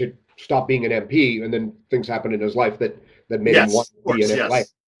MP to stop being an MP, and then things happened in his life that made him want to be an MLA.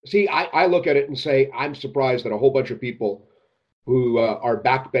 See, I look at it and say I'm surprised that a whole bunch of people who are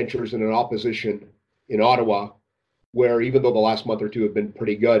backbenchers in an opposition in Ottawa, where even though the last month or two have been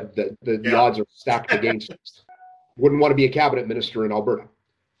pretty good, the odds are stacked against us, wouldn't want to be a cabinet minister in Alberta.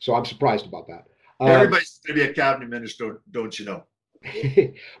 So I'm surprised about that. Everybody's going to be a cabinet minister, don't you know?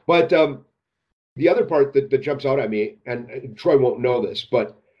 But the other part that jumps out at me, and Troy won't know this,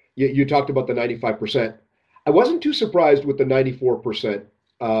 but you talked about the 95%. I wasn't too surprised with the 94%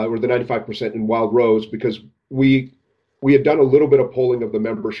 or the 95% in Wild Rose, because we had done a little bit of polling of the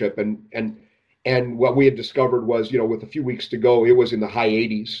membership, and what we had discovered was, with a few weeks to go, it was in the high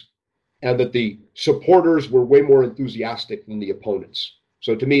 80s, and that the supporters were way more enthusiastic than the opponents.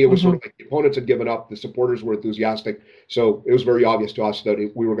 So to me, it was sort of like the opponents had given up, the supporters were enthusiastic. So it was very obvious to us that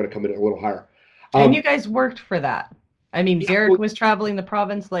we were going to come in a little higher. And you guys worked for that. I mean, Derek was traveling the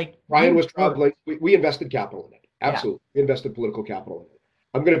province like... Brian was traveling. We invested capital in it. Absolutely. Yeah. We invested political capital in it.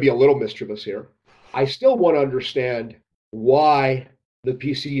 I'm going to be a little mischievous here. I still want to understand why the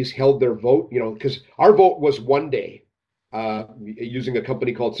PCs held their vote, because our vote was one day using a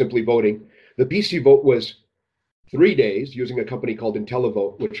company called Simply Voting. The PC vote was 3 days using a company called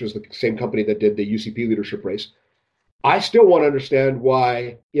IntelliVote, which was the same company that did the UCP leadership race. I still want to understand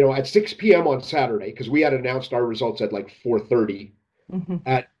why, at 6 p.m. on Saturday, because we had announced our results at like 4:30,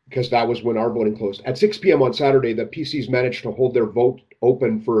 because that was when our voting closed. At 6 p.m. on Saturday, the PCs managed to hold their vote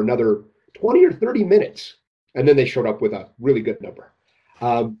open for another 20 or 30 minutes. And then they showed up with a really good number.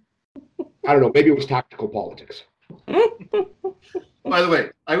 I don't know, maybe it was tactical politics. By the way,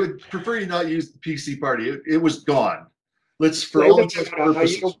 I would prefer you not use the PC party. It was gone. You don't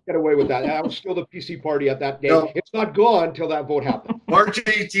get away with that. That was still the PC party at that day. No. It's not gone until that vote happened. March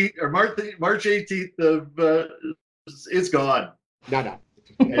 18th or March 18th it's gone. No.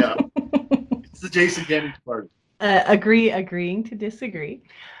 Yeah, it's the Jason Kenney party. Agreeing to disagree.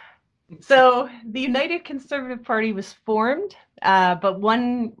 So the United Conservative Party was formed, but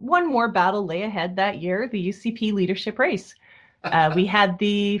one more battle lay ahead that year, the UCP leadership race. We had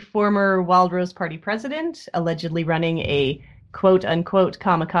the former Wild Rose Party president allegedly running a quote-unquote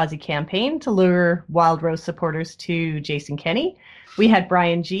kamikaze campaign to lure Wild Rose supporters to Jason Kenney. We had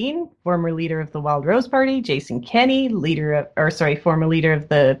Brian Jean, former leader of the Wild Rose Party, Jason Kenney, former leader of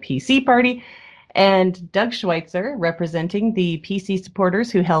the PC party, And Doug Schweitzer representing the PC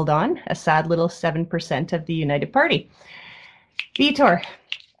supporters who held on, a sad little 7% of the United Party. Vitor,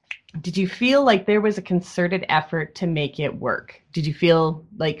 did you feel like there was a concerted effort to make it work? Did you feel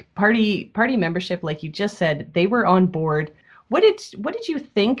like party membership, like you just said, they were on board? What did you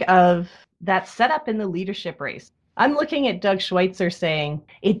think of that setup in the leadership race? I'm looking at Doug Schweitzer saying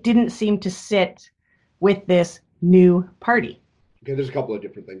it didn't seem to sit with this new party. Okay, there's a couple of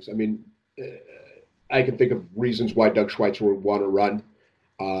different things. I mean, I can think of reasons why Doug Schweitzer would want to run,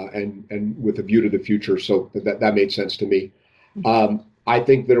 and with a view to the future. So that made sense to me. I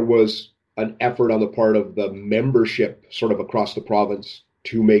think there was an effort on the part of the membership sort of across the province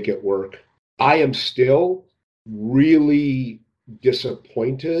to make it work. I am still really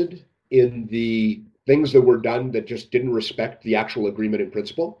disappointed in the things that were done that just didn't respect the actual agreement in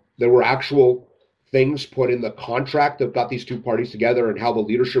principle. There were actual things put in the contract that got these two parties together and how the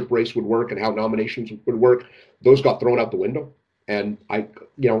leadership race would work and how nominations would work. Those got thrown out the window. And that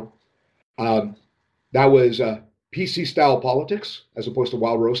was PC style politics as opposed to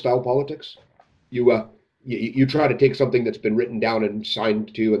Wild Rose style politics. You try to take something that's been written down and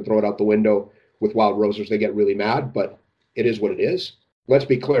signed to and throw it out the window. With Wild Rosers, they get really mad, but it is what it is. Let's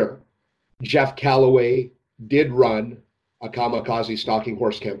be clear. Jeff Callaway did run a kamikaze stalking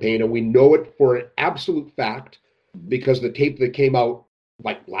horse campaign, and we know it for an absolute fact because the tape that came out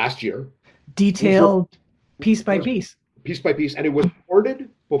like last year, detailed piece by piece, and it was recorded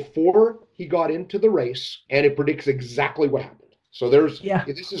before he got into the race, and it predicts exactly what happened. So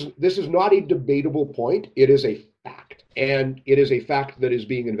this is not a debatable point. It is a fact, and it is a fact that is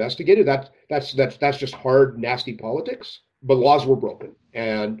being investigated. That's just hard, nasty politics. But laws were broken,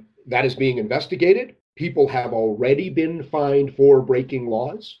 and that is being investigated. People have already been fined for breaking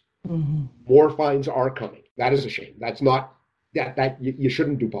laws. Mm-hmm. More fines are coming. That is a shame. That's not that you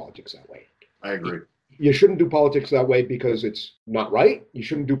shouldn't do politics that way. I agree. You shouldn't do politics that way because it's not right. You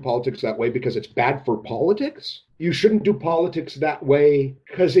shouldn't do politics that way because it's bad for politics. You shouldn't do politics that way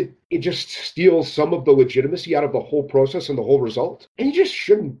because it just steals some of the legitimacy out of the whole process and the whole result. And you just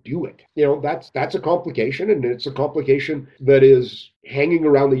shouldn't do it. That's a complication, and it's a complication that is hanging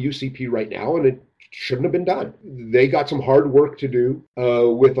around the UCP right now, and it shouldn't have been done. They got some hard work to do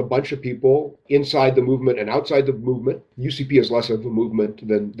with a bunch of people inside the movement and outside the movement. UCP is less of a movement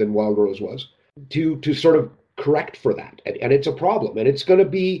than Wild Rose was. To sort of correct for that. And it's a problem. And it's going to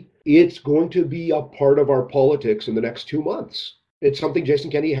be a part of our politics in the next 2 months. It's something Jason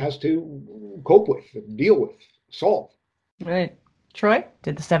Kenney has to cope with, deal with, solve. Right. Troy,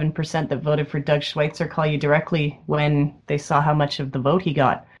 did the 7% that voted for Doug Schweitzer call you directly when they saw how much of the vote he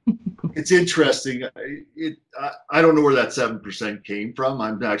got? It's interesting. I don't know where that 7% came from.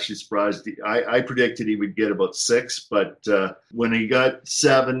 I'm actually surprised. I predicted he would get about 6, but when he got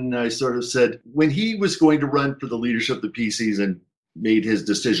 7, I sort of said when he was going to run for the leadership of the PCs and made his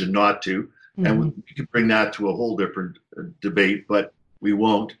decision not to, and we could bring that to a whole different debate, but we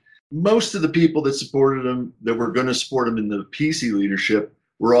won't. Most of the people that supported him, that were going to support him in the PC leadership,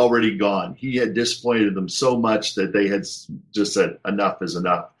 were already gone. He had disappointed them so much that they had just said, enough is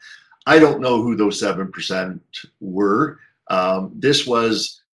enough. I don't know who those 7% were. This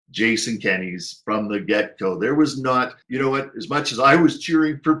was Jason Kenney's from the get-go. There was not, as much as I was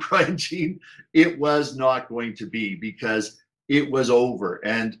cheering for Brian Jean, it was not going to be because it was over.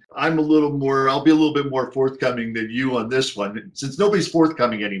 And I'll be a little bit more forthcoming than you on this one. Since nobody's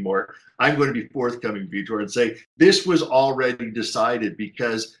forthcoming anymore, I'm going to be forthcoming, Vitor, and say this was already decided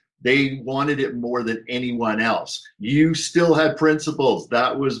because they wanted it more than anyone else. You still had principles.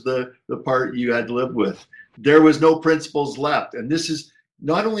 That was the part you had to live with. There was no principles left. And this is,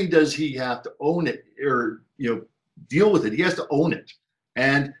 not only does he have to own it or, deal with it, he has to own it.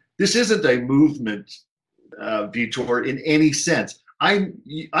 And this isn't a movement, Vitor, in any sense.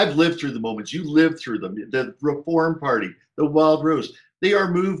 I've lived through the moments. You lived through them. The Reform Party, the Wild Rose, they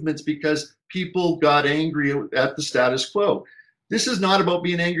are movements because people got angry at the status quo. This is not about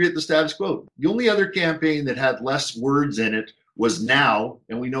being angry at the status quo. The only other campaign that had less words in it was Now,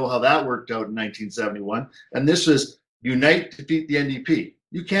 and we know how that worked out in 1971. And this was Unite, Defeat the NDP.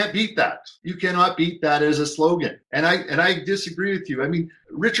 You can't beat that. You cannot beat that as a slogan. And I disagree with you. I mean,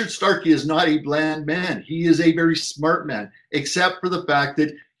 Richard Starkey is not a bland man. He is a very smart man, except for the fact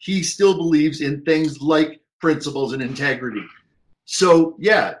that he still believes in things like principles and integrity. So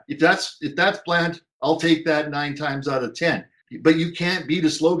yeah, if that's bland, I'll take that 9 times out of 10. But you can't beat a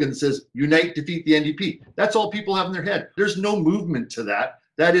slogan that says Unite, Defeat the NDP. That's all people have in their head. There's no movement to that.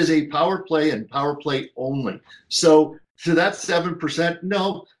 That is a power play and power play only. So to that 7%,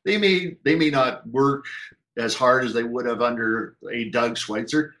 no, they may not work as hard as they would have under a Doug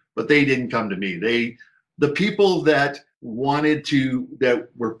Schweitzer, but they didn't come to me. The people that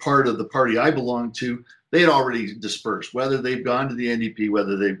were part of the party I belonged to, they had already dispersed, whether they've gone to the NDP,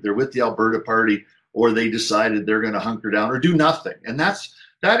 whether they're with the Alberta Party, or they decided they're going to hunker down or do nothing. And that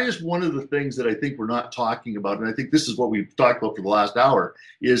is one of the things that I think we're not talking about. And I think this is what we've talked about for the last hour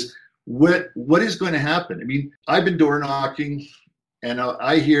is what is going to happen. I mean, I've been door knocking and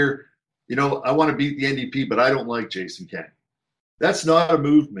I hear, I want to beat the NDP, but I don't like Jason Kenney. That's not a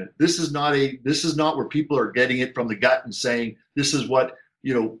movement. This is not where people are getting it from the gut and saying, this is what,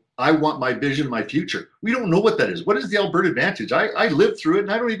 I want my vision, my future. We don't know what that is. What is the Alberta Advantage? I lived through it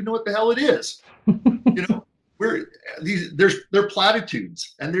and I don't even know what the hell it is. They're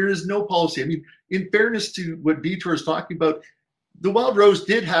platitudes and there is no policy. I mean, in fairness to what Vitor is talking about, the Wild Rose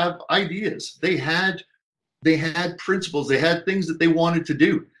did have ideas. They had principles. They had things that they wanted to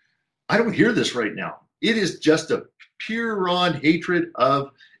do. I don't hear this right now. It is just a pure on hatred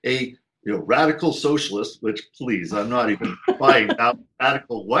of a radical socialist, which please, I'm not even buying that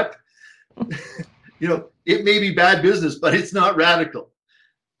radical what? It may be bad business, but it's not radical.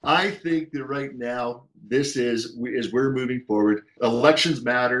 I think that right now, this is we're moving forward. Elections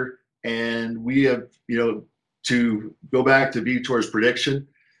matter, and we have, to go back to Vitor's prediction,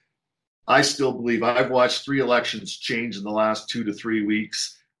 I still believe I've watched 3 elections change in the last 2 to 3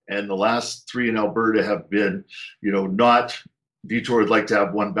 weeks, and the last 3 in Alberta have been, not. Vitor would like to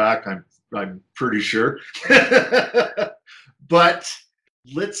have one back. I'm pretty sure, but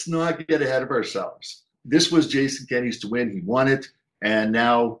let's not get ahead of ourselves. This was Jason Kenney's to win. He won it, and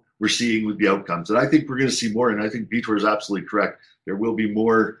now we're seeing with the outcomes. And I think we're going to see more. And I think Vitor is absolutely correct. There will be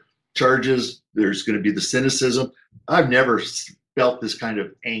more charges. There's going to be the cynicism. I've never felt this kind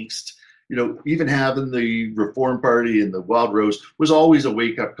of angst. Even having the Reform Party and the Wild Rose was always a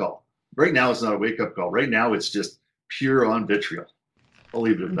wake-up call. Right now, it's not a wake-up call. Right now, it's just pure on vitriol. I'll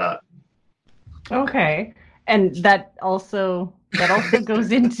leave it at that. Okay. And that also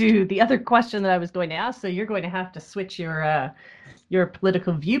goes into the other question that I was going to ask. So you're going to have to switch your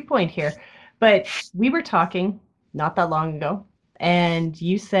political viewpoint here. But we were talking not that long ago, and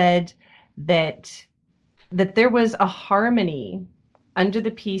you said that there was a harmony under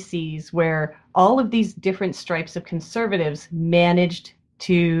the PCs where all of these different stripes of conservatives managed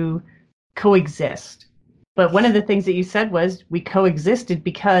to coexist. But one of the things that you said was we coexisted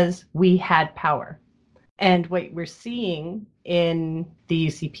because we had power. And what we're seeing in the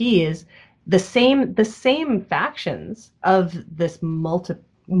UCP is the same factions of this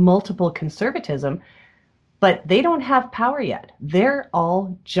multiple conservatism, but they don't have power yet. They're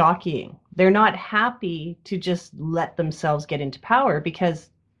all jockeying. They're not happy to just let themselves get into power because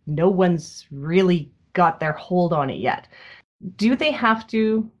no one's really got their hold on it yet. Do they have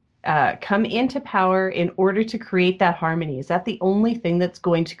to come into power in order to create that harmony? Is that the only thing that's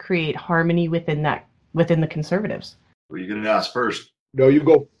going to create harmony within the Conservatives? Well, you're going to ask first. No, you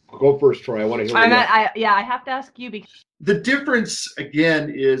go first, Troy. I want to hear. I have to ask you because the difference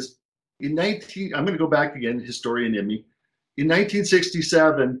again is I'm going to go back again, historian in me. In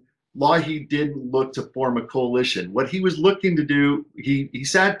 1967, Lougheed didn't look to form a coalition. What he was looking to do, he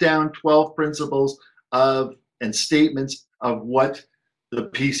sat down 12 principles and statements of what the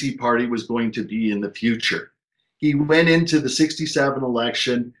PC party was going to be in the future. He went into the 67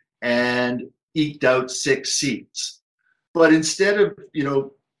 election and eked out 6 seats. But instead of,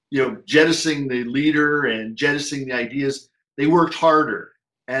 jettisoning the leader and jettisoning the ideas, they worked harder.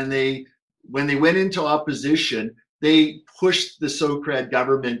 And when they went into opposition, they pushed the Socrad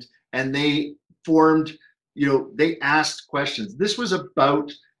government and they formed, they asked questions. This was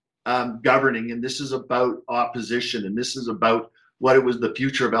about governing, and this is about opposition, and this is about what it was the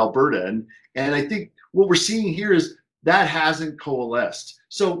future of Alberta. And I think what we're seeing here is that hasn't coalesced.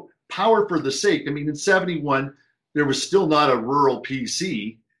 So power for the sake, in 71, there was still not a rural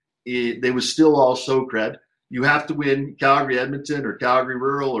PC. They was still all Socred. You have to win Calgary, Edmonton, or Calgary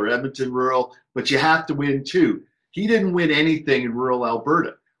rural, or Edmonton rural, but you have to win too. He didn't win anything in rural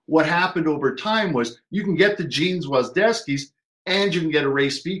Alberta. What happened over time was you can get the Jeans Wozdeskis and you can get a Ray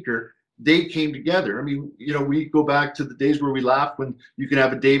Speaker. They came together. We go back to the days where we laughed when you can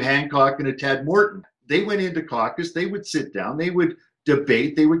have a Dave Hancock and a Ted Morton. They went into caucus. They would sit down. They would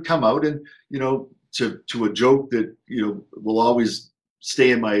debate. They would come out and, to a joke that, will always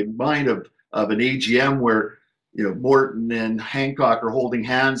stay in my mind of an AGM where, Morton and Hancock are holding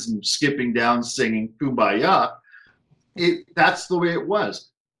hands and skipping down singing Kumbaya. That's the way it was.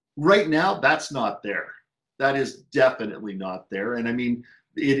 Right now, that's not there. That is definitely not there. And it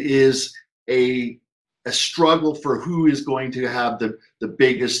is a struggle for who is going to have the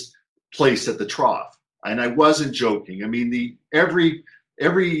biggest place at the trough. And I wasn't joking. Every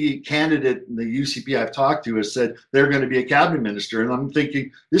every candidate in the UCP I've talked to has said they're going to be a cabinet minister. And I'm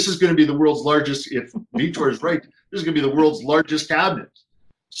thinking, this is going to be the world's largest, if Vitor is right, this is going to be the world's largest cabinet.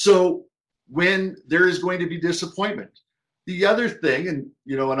 So when there is going to be disappointment, the other thing, and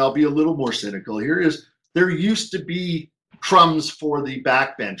I'll be a little more cynical here, is there used to be crumbs for the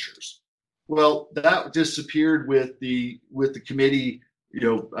backbenchers. Well, that disappeared with the committee,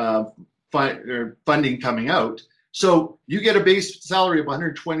 funding coming out. So you get a base salary of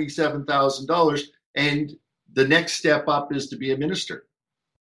 $127,000, and the next step up is to be a minister.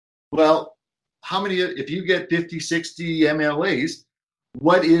 Well, if you get 50, 60 MLAs,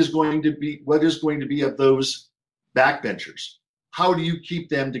 what is going to be of those backbenchers? How do you keep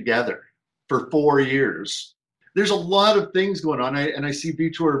them together for 4 years? There's a lot of things going on, and I see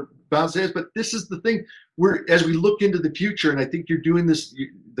Vitor bounce heads, but this is the thing. As we look into the future, and I think you're doing this,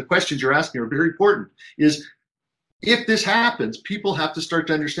 the questions you're asking are very important, is if this happens, people have to start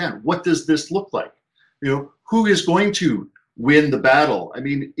to understand, what does this look like? Who is going to win the battle? I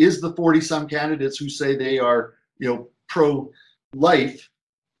mean, is the 40-some candidates who say they are, pro-life,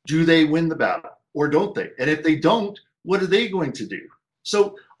 do they win the battle or don't they? And if they don't, what are they going to do?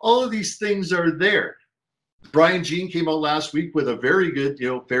 So all of these things are there. Brian Jean came out last week with a very good,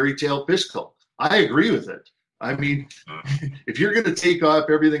 fairy tale fiscal. I agree with it. I mean, if you're going to take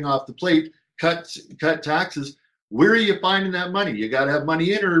everything off the plate, cut taxes, where are you finding that money? You got to have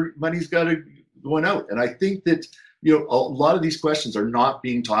money in, or money's got to go out. And I think that a lot of these questions are not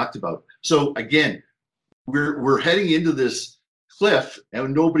being talked about. So again, we're heading into this cliff,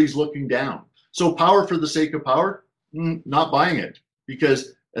 and nobody's looking down. So power for the sake of power, not buying it,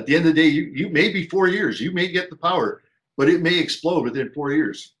 because at the end of the day, you may be 4 years, you may get the power, but it may explode within 4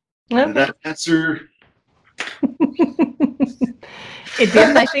 years. Okay. Did that answer? It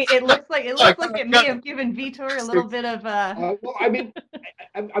didn't. I think it looks like it may have given Vitor a little bit of. Well, I mean,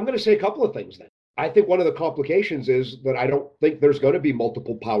 I'm going to say a couple of things then. I think one of the complications is that I don't think there's going to be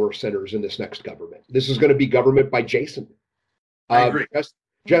multiple power centers in this next government. This is going to be government by Jason. I agree.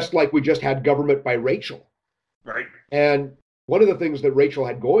 Just like we just had government by Rachel. Right. And one of the things that Rachel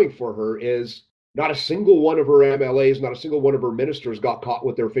had going for her is not a single one of her MLAs, not a single one of her ministers got caught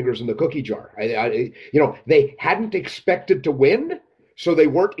with their fingers in the cookie jar. They hadn't expected to win, so they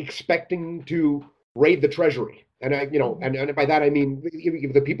weren't expecting to raid the treasury. And and by that I mean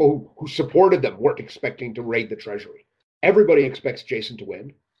the people who supported them weren't expecting to raid the treasury. Everybody expects Jason to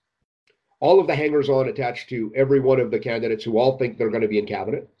win. All of the hangers-on attached to every one of the candidates who all think they're going to be in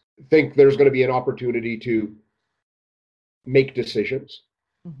cabinet think there's going to be an opportunity to make decisions.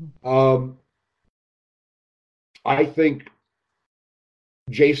 Mm-hmm. I think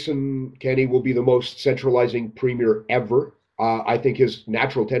Jason Kenney will be the most centralizing premier ever. I think his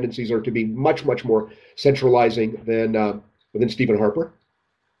natural tendencies are to be much, much more centralizing than Stephen Harper.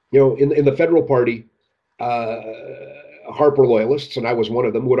 In the federal party, Harper loyalists, and I was one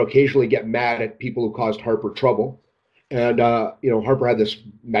of them, would occasionally get mad at people who caused Harper trouble. And Harper had this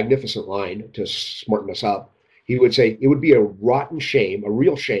magnificent line to smarten us up. He would say, "It would be a rotten shame, a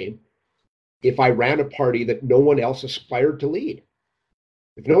real shame, if I ran a party that no one else aspired to lead.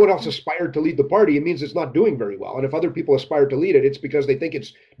 If no one else aspired to lead the party, it means it's not doing very well. And if other people aspire to lead it, it's because they think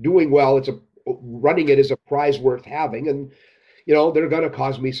it's doing well. Running it is a prize worth having. And, they're going to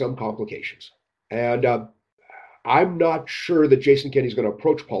cause me some complications." And I'm not sure that Jason Kenney's going to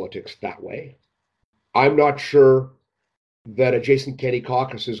approach politics that way. I'm not sure that a Jason Kenney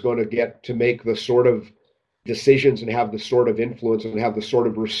caucus is going to get to make the sort of decisions and have the sort of influence and have the sort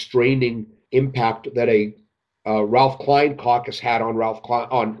of restraining impact that a Ralph Klein caucus had on Ralph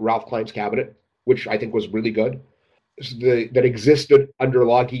Klein's cabinet, which I think was really good, that existed under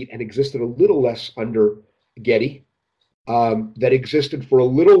Lougheed and existed a little less under Getty, that existed for a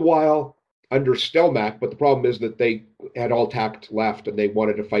little while under Stelmach, but the problem is that they had all tacked left and they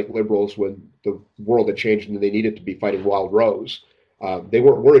wanted to fight liberals when the world had changed and they needed to be fighting Wild Rose. They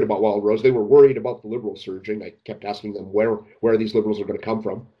weren't worried about Wild Rose. They were worried about the liberals surging. I kept asking them where these liberals are going to come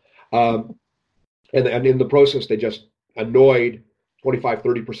from. And in the process, they just annoyed 25,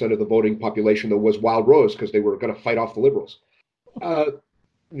 30% of the voting population that was Wild Rose because they were going to fight off the liberals.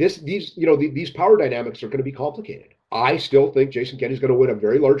 These power dynamics are going to be complicated. I still think Jason Kenney's going to win a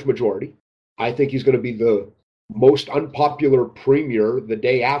very large majority. I think he's going to be the most unpopular premier the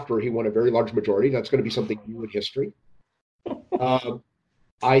day after he won a very large majority. That's going to be something new in history.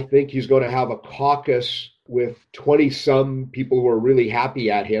 I think he's going to have a caucus with 20-some people who are really happy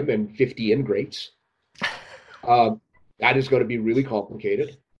at him and 50 ingrates. That is going to be really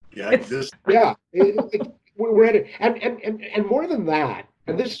complicated. Yeah, we're at it. And more than that,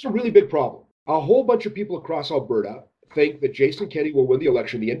 and this is a really big problem, a whole bunch of people across Alberta think that Jason Kenney will win the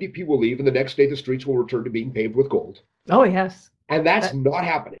election, the NDP will leave, and the next day the streets will return to being paved with gold. Oh, yes. And that's not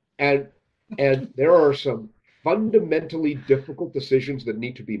happening. And there are some fundamentally difficult decisions that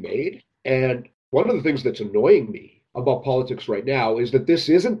need to be made. And one of the things that's annoying me about politics right now is that this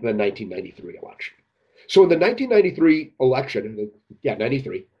isn't the 1993 election. So in the 1993 election,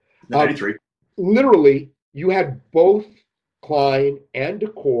 93, 93. Literally, you had both Klein and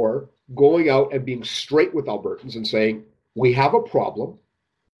Decor going out and being straight with Albertans and saying, we have a problem.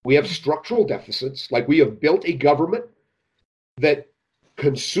 We have structural deficits. Like, we have built a government that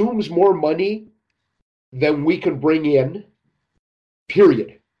consumes more money than we can bring in,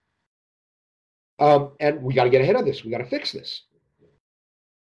 period. And we got to get ahead of this. We got to fix this.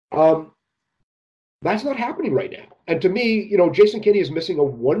 That's not happening right now. And to me, Jason Kenney is missing a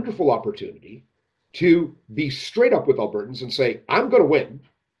wonderful opportunity to be straight up with Albertans and say, I'm going to win,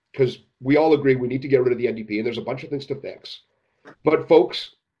 because we all agree we need to get rid of the NDP, and there's a bunch of things to fix. But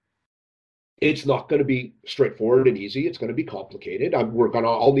folks, it's not going to be straightforward and easy. It's going to be complicated. We're going to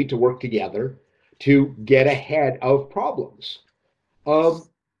all need to work together to get ahead of problems.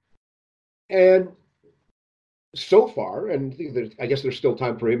 And so far, and I guess there's still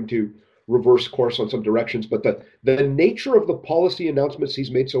time for him to reverse course on some directions, but the nature of the policy announcements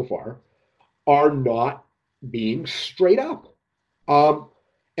he's made so far are not being straight up.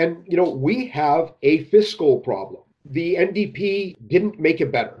 And we have a fiscal problem. The NDP didn't make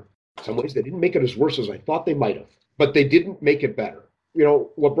it better. In some ways, they didn't make it as worse as I thought they might have, but they didn't make it better.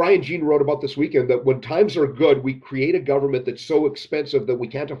 What Brian Jean wrote about this weekend, that when times are good, we create a government that's so expensive that we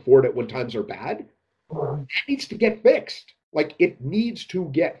can't afford it when times are bad. That needs to get fixed. Like, it needs to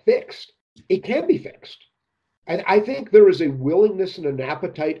get fixed. It can be fixed. And I think there is a willingness and an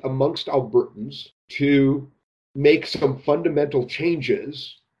appetite amongst Albertans to make some fundamental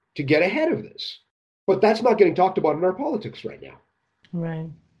changes to get ahead of this. But that's not getting talked about in our politics right now. Right.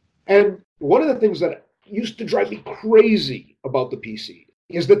 And one of the things that used to drive me crazy about the PC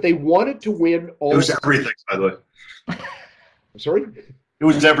is that they wanted to win all. It was everything, by the way. Sorry? It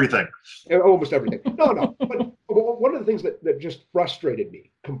was everything. Almost everything. No. But one of the things that just frustrated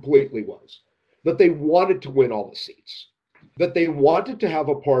me completely was that they wanted to win all the seats. That they wanted to have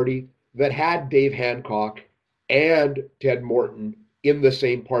a party that had Dave Hancock and Ted Morton in the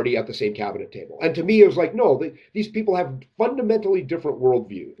same party at the same cabinet table. And to me, it was like, no, these people have fundamentally different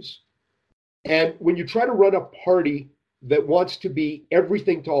worldviews. And when you try to run a party that wants to be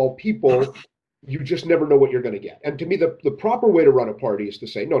everything to all people, you just never know what you're going to get. And to me, the proper way to run a party is to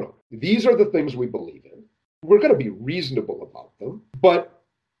say, no, these are the things we believe in. We're going to be reasonable about them. But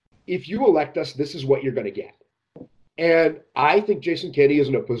if you elect us, this is what you're going to get. And I think Jason Kenney is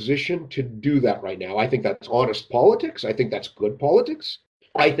in a position to do that right now. I think that's honest politics. I think that's good politics.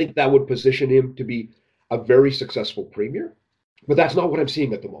 I think that would position him to be a very successful premier. But that's not what I'm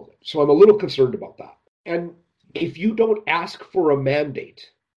seeing at the moment. So I'm a little concerned about that. And if you don't ask for a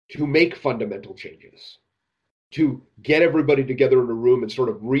mandate to make fundamental changes, to get everybody together in a room and sort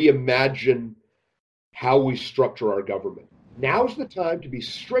of reimagine how we structure our government, now's the time to be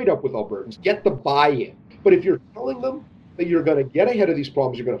straight up with Albertans, get the buy-in. But if you're telling them that you're going to get ahead of these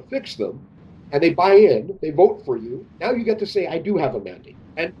problems, you're going to fix them, and they buy in, they vote for you, now you get to say, I do have a mandate.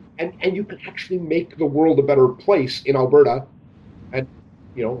 And you can actually make the world a better place in Alberta. And,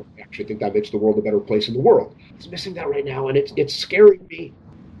 I actually think that makes the world a better place in the world. It's missing that right now, and it's scaring me.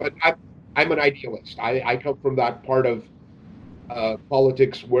 But I'm an idealist. I come from that part of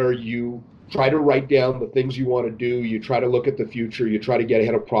politics where you try to write down the things you want to do. You try to look at the future. You try to get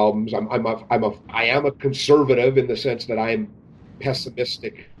ahead of problems. I am a conservative in the sense that I'm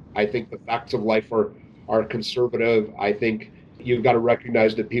pessimistic. I think the facts of life are conservative. I think you've got to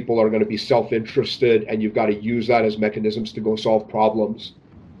recognize that people are going to be self-interested, and you've got to use that as mechanisms to go solve problems.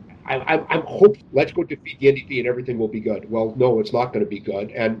 I'm hopeful. Let's go defeat the NDP and everything will be good. Well, no, it's not going to be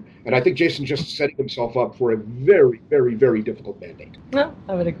good. And I think Jason's just setting himself up for a very, very, very difficult mandate. No,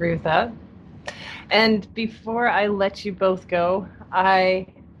 I would agree with that. And before I let you both go,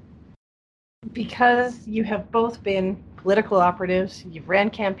 because you have both been political operatives, you've ran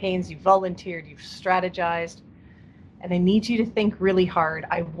campaigns, you've volunteered, you've strategized, and I need you to think really hard.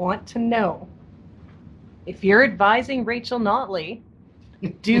 I want to know, if you're advising Rachel Notley,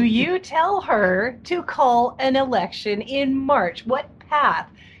 do you tell her to call an election in March? What path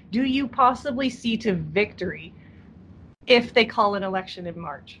do you possibly see to victory if they call an election in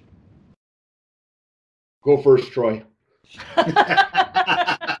March? Go first, Troy.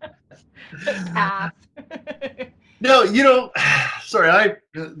 Path. No, sorry,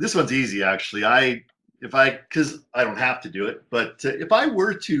 this one's easy, actually. Because I don't have to do it, but if I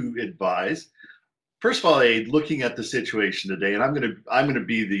were to advise, first of all, Aid, looking at the situation today, and I'm gonna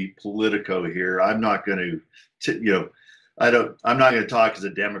be the politico here. I'm not going to, I'm not going to talk as a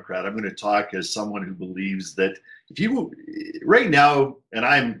Democrat. I'm going to talk as someone who believes that if you right now,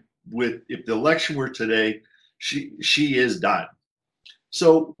 and if the election were today, she is done.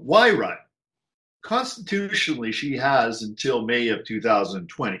 So why run? Constitutionally, she has until May of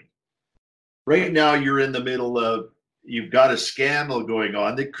 2020. Right now, you're in the middle of, you've got a scandal going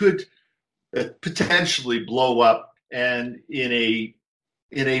on that could potentially blow up, and in a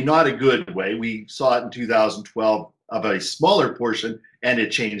not a good way. We saw it in 2012 of a smaller portion, and it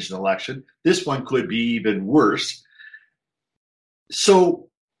changed an election. This one could be even worse. So,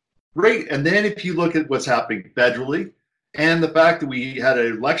 right, and then if you look at what's happening federally, and the fact that we had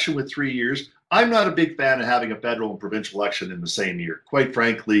an election with 3 years, I'm not a big fan of having a federal and provincial election in the same year. Quite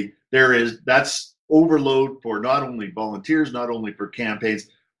frankly, that's overload for not only volunteers, not only for campaigns,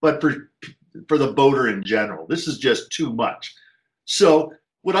 but for the voter in general. This is just too much. So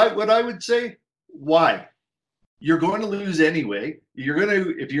what I would say, why? You're going to lose anyway.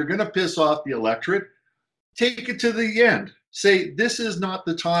 If you're gonna piss off the electorate, take it to the end. Say this is not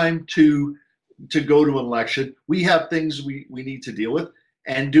the time to go to an election. We have things we need to deal with,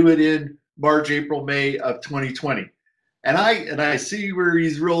 and do it in March, April, May of 2020. And I see where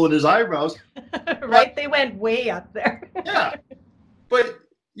he's rolling his eyebrows. Right? They went way up there. Yeah. But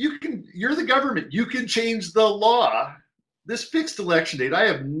you're the government. You can change the law. This fixed election date, I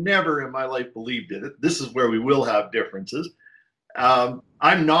have never in my life believed in it. This is where we will have differences. I'm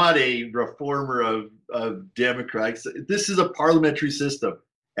not a reformer of Democrats. This is a parliamentary system.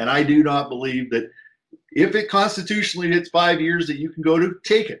 And I do not believe that if it constitutionally hits 5 years that you can go to,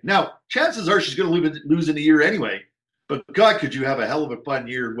 take it. Now, chances are she's going to lose in a year anyway. But God, could you have a hell of a fun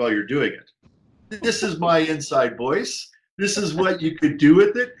year while you're doing it? This is my inside voice. This is what you could do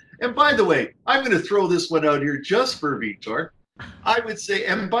with it. And by the way, I'm going to throw this one out here just for Vitor. I would say,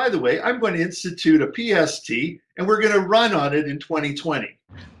 and by the way, I'm going to institute a PST, and we're going to run on it in 2020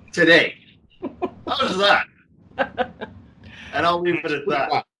 today. How's that? And I'll leave it at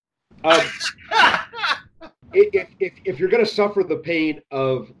that. If you're going to suffer the pain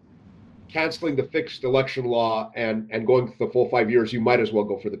of canceling the fixed election law and going for the full 5 years, you might as well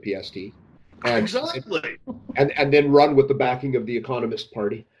go for the PST. Exactly. And then run with the backing of the Economist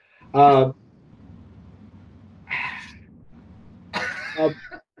Party. I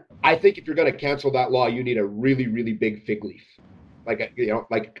think if you're going to cancel that law, you need a really, really big fig leaf, like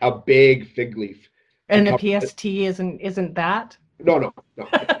a big fig leaf. And the PST isn't that? No.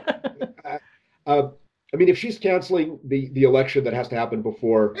 I mean, if she's canceling the election that has to happen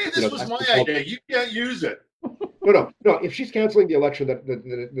before, hey, this was my idea. You can't use it. No. If she's canceling the election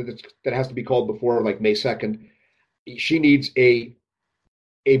that has to be called before like May 2nd, she needs a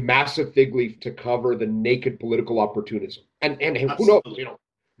massive fig leaf to cover the naked political opportunism. And who knows,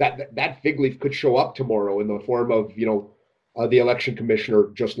 that fig leaf could show up tomorrow in the form of, the election commissioner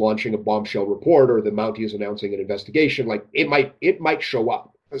just launching a bombshell report, or the Mounties announcing an investigation. Like it might show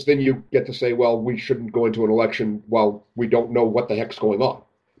up, because then you get to say, well, we shouldn't go into an election while we don't know what the heck's going on.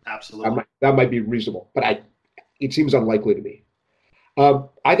 Absolutely. That might be reasonable, but it seems unlikely to me.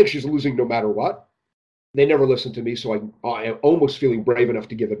 I think she's losing no matter what. They never listen to me, so I'm almost feeling brave enough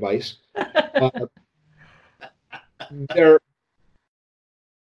to give advice.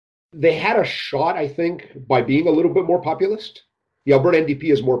 They had a shot, I think, by being a little bit more populist. The Alberta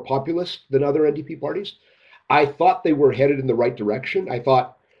NDP is more populist than other NDP parties. I thought they were headed in the right direction. I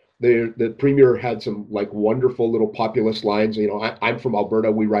thought the premier had some wonderful little populist lines. I'm from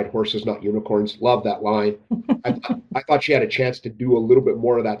Alberta. We ride horses, not unicorns. Love that line. I thought she had a chance to do a little bit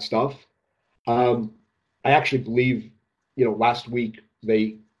more of that stuff. I actually believe, last week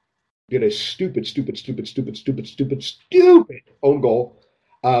they did a stupid own goal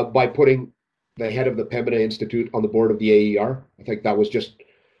by putting the head of the Pembina Institute on the board of the AER. I think that was just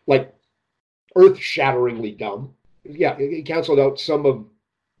earth-shatteringly dumb. Yeah, it canceled out some of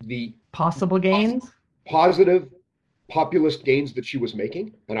the possible gains, positive populist gains that she was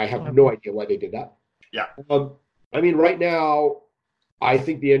making, and I have no idea why they did that. Yeah. Right now, I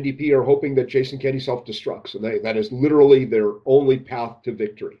think the NDP are hoping that Jason Kenney self-destructs, and that is literally their only path to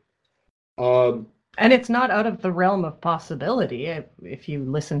victory. And it's not out of the realm of possibility if you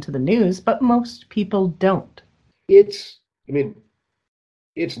listen to the news, but most people don't. It's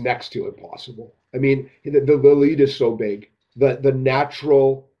next to impossible. The lead is so big. The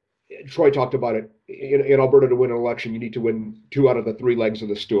natural, Troy talked about it, in Alberta to win an election, you need to win 2 out of the 3 legs of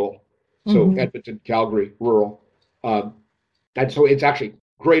the stool. So Edmonton, Calgary, rural. And so it's actually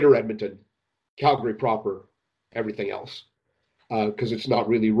greater Edmonton, Calgary proper, everything else. because it's not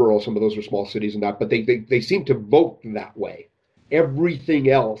really rural. Some of those are small cities and that, but they seem to vote that way. Everything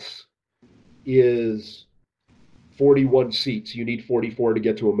else is 41 seats. You need 44 to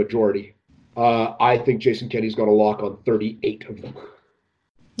get to a majority. I think Jason Kenney's got a lock on 38 of them.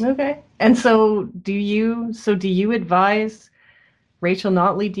 Okay. And so do you advise Rachel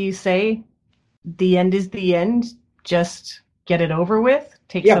Notley, do you say the end is the end? Just get it over with?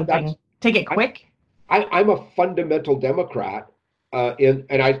 Take it I, quick? I'm a fundamental Democrat, and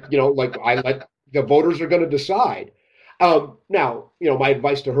I, I let the voters are going to decide. Now, my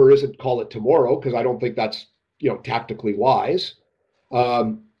advice to her isn't call it tomorrow because I don't think that's, tactically wise.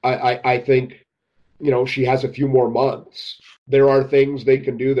 I think, she has a few more months. There are things they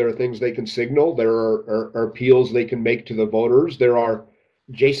can do. There are things they can signal. There are appeals they can make to the voters.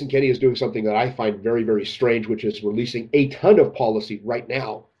 Jason Kenney is doing something that I find very, very strange, which is releasing a ton of policy right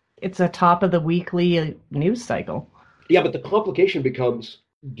now. It's a top of the weekly news cycle. Yeah, but the complication becomes,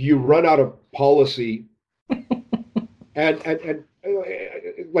 do you run out of policy? and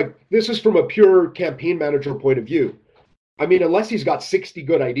like, this is from a pure campaign manager point of view. I mean, unless he's got 60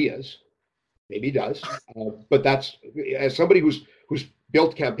 good ideas, maybe he does. But that's, as somebody who's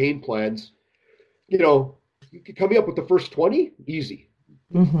built campaign plans, coming up with the first 20, easy.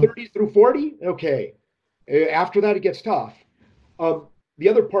 30 through 40, okay. After that, it gets tough. The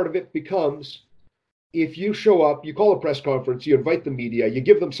other part of it becomes, if you show up, you call a press conference, you invite the media, you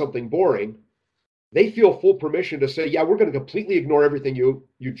give them something boring, they feel full permission to say, yeah, we're going to completely ignore everything you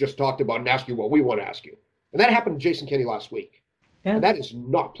just talked about and ask you what we want to ask you. And that happened to Jason Kenney last week. Yeah. And that is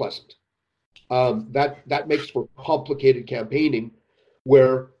not pleasant. That makes for complicated campaigning,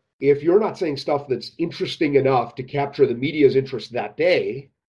 where if you're not saying stuff that's interesting enough to capture the media's interest that day,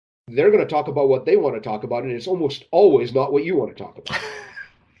 they're going to talk about what they want to talk about, and it's almost always not what you want to talk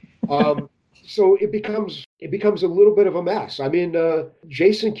about. So it becomes a little bit of a mess. I mean,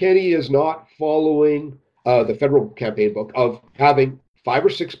 Jason Kenney is not following the federal campaign book of having 5 or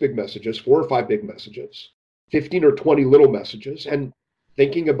 6 big messages, 4 or 5 big messages, 15 or 20 little messages, and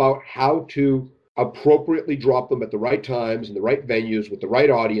thinking about how to appropriately drop them at the right times and the right venues with the right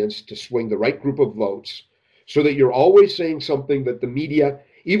audience to swing the right group of votes, so that you're always saying something that the media,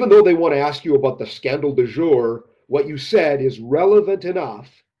 even though they want to ask you about the scandal du jour, what you said is relevant enough,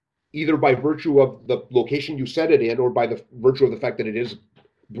 either by virtue of the location you said it in or by the virtue of the fact that it is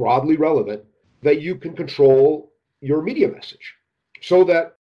broadly relevant, that you can control your media message. So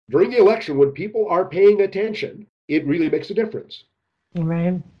that during the election, when people are paying attention, it really makes a difference.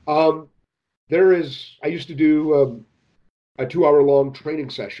 Right. I used to do a 2-hour-long training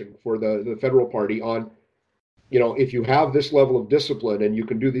session for the federal party on, if you have this level of discipline and you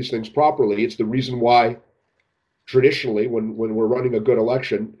can do these things properly, it's the reason why traditionally when we're running a good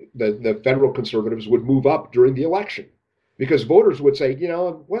election, the federal conservatives would move up during the election, because voters would say,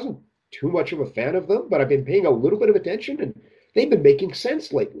 I wasn't too much of a fan of them, but I've been paying a little bit of attention and they've been making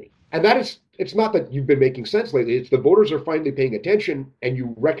sense lately. And it's not that you've been making sense lately. It's the voters are finally paying attention, and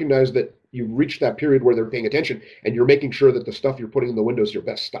you recognize that you've reached that period where they're paying attention, and you're making sure that the stuff you're putting in the window is your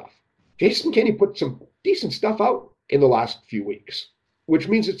best stuff. Jason Kenney put some decent stuff out in the last few weeks, which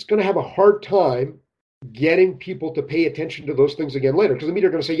means it's going to have a hard time getting people to pay attention to those things again later, because the media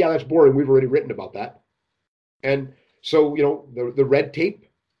are going to say, yeah, that's boring. We've already written about that. And so, the red tape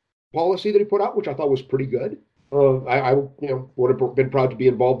policy that he put out, which I thought was pretty good. I would have been proud to be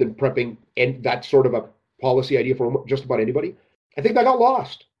involved in prepping and that sort of a policy idea for just about anybody. I think that got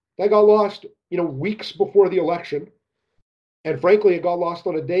lost. Weeks before the election. And frankly, it got lost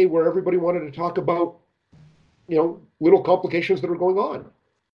on a day where everybody wanted to talk about, little complications that are going on.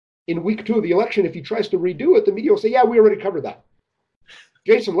 In week 2 of the election, if he tries to redo it, the media will say, yeah, we already covered that.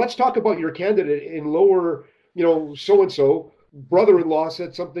 Jason, let's talk about your candidate in lower, so-and-so brother-in-law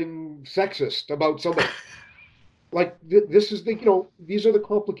said something sexist about somebody. Like, this is these are the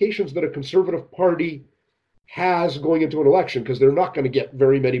complications that a conservative party has going into an election, because they're not going to get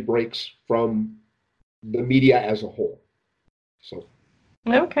very many breaks from the media as a whole. So.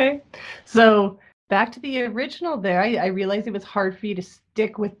 Okay. So back to the original there. I realized it was hard for you to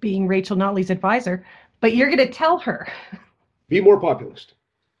stick with being Rachel Notley's advisor, but you're going to tell her. Be more populist.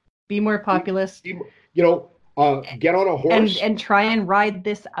 Be more populist. Get on a horse. And try and ride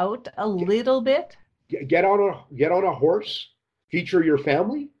this out a little bit. Get on a horse. Feature your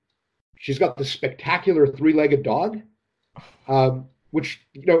family. She's got this spectacular 3-legged dog, which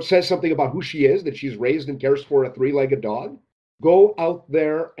says something about who she is, that she's raised and cares for a 3-legged dog. Go out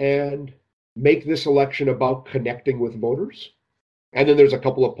there and make this election about connecting with voters. And then there's a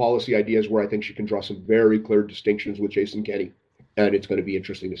couple of policy ideas where I think she can draw some very clear distinctions with Jason Kenney, and it's going to be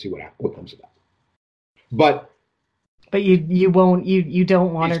interesting to see what comes of that. But But you won't you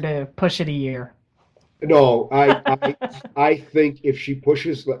don't want her to push it a year. No, I think if she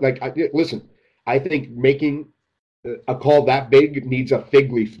pushes, listen, I think making a call that big needs a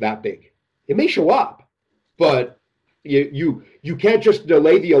fig leaf that big. It may show up, but you can't just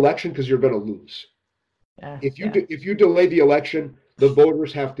delay the election because you're going to lose. If you delay the election, the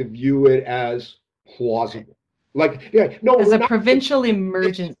voters have to view it as plausible. Like, yeah, no, as a not provincial it's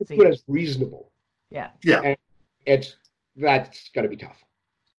emergency. as reasonable. Yeah. And that's got to be tough.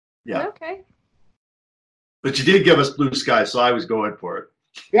 Yeah. Okay. But you did give us blue sky, so I was going for it.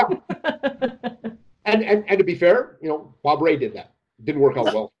 Yeah. and to be fair, Bob Ray did that. It didn't work out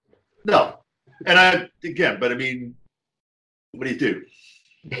well. No. And but I mean, what do you do?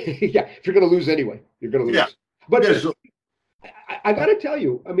 Yeah, if you're going to lose anyway, you're going to lose. Yeah. But I got to tell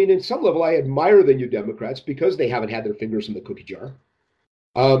you, I mean, in some level, I admire the New Democrats because they haven't had their fingers in the cookie jar.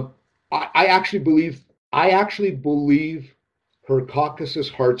 I actually believe her caucus's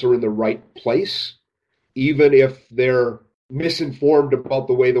hearts are in the right place, even if they're misinformed about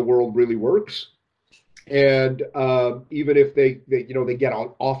the way the world really works, and even if they get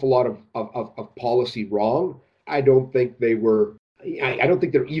an awful lot of policy wrong. I don't think they were. I don't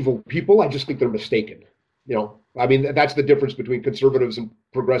think they're evil people. I just think they're mistaken. I mean, that's the difference between conservatives and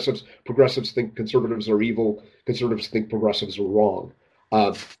progressives. Progressives think conservatives are evil. Conservatives think progressives are wrong.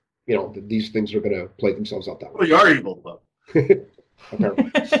 These things are going to play themselves out that way. Well, you are evil, though.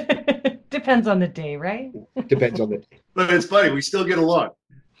 Apparently. Depends on the day, right? Depends on the day. But it's funny. We still get along.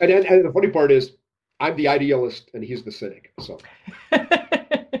 And the funny part is, I'm the idealist and he's the cynic. So.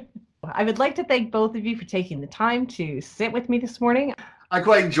 I would like to thank both of you for taking the time to sit with me this morning. I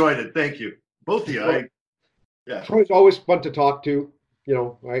quite enjoyed it. Thank you. Both of you. Troy's always fun to talk to.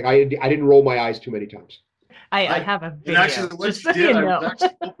 I didn't roll my eyes too many times. I have a video. And actually, what you did, I was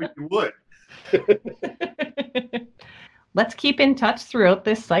actually hoping you would. Let's keep in touch throughout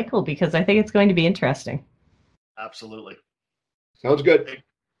this cycle because I think it's going to be interesting. Absolutely. Sounds good.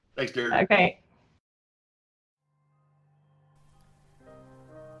 Thanks, Deirdre. Okay.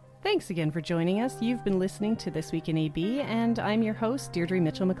 Thanks again for joining us. You've been listening to This Week in AB, and I'm your host, Deirdre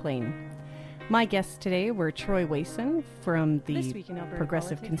Mitchell-McLean. My guests today were Troy Wason from the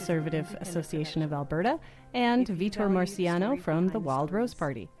Progressive Conservative Association of Alberta and Vitor Marciano from the Wild Rose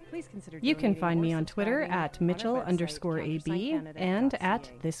Party. You can find me on Twitter at Mitchell_AB and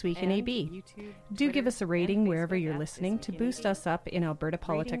at This Week in AB. Do give us a rating wherever you're listening to boost us up in Alberta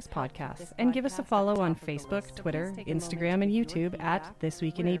Politics Podcasts, and give us a follow on Facebook, Twitter, Instagram, and YouTube at This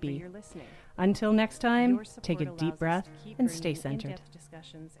Week in AB. Until next time, take a deep breath and stay centered.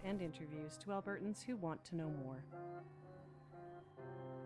 Discussions and interviews to Albertans who want to know more.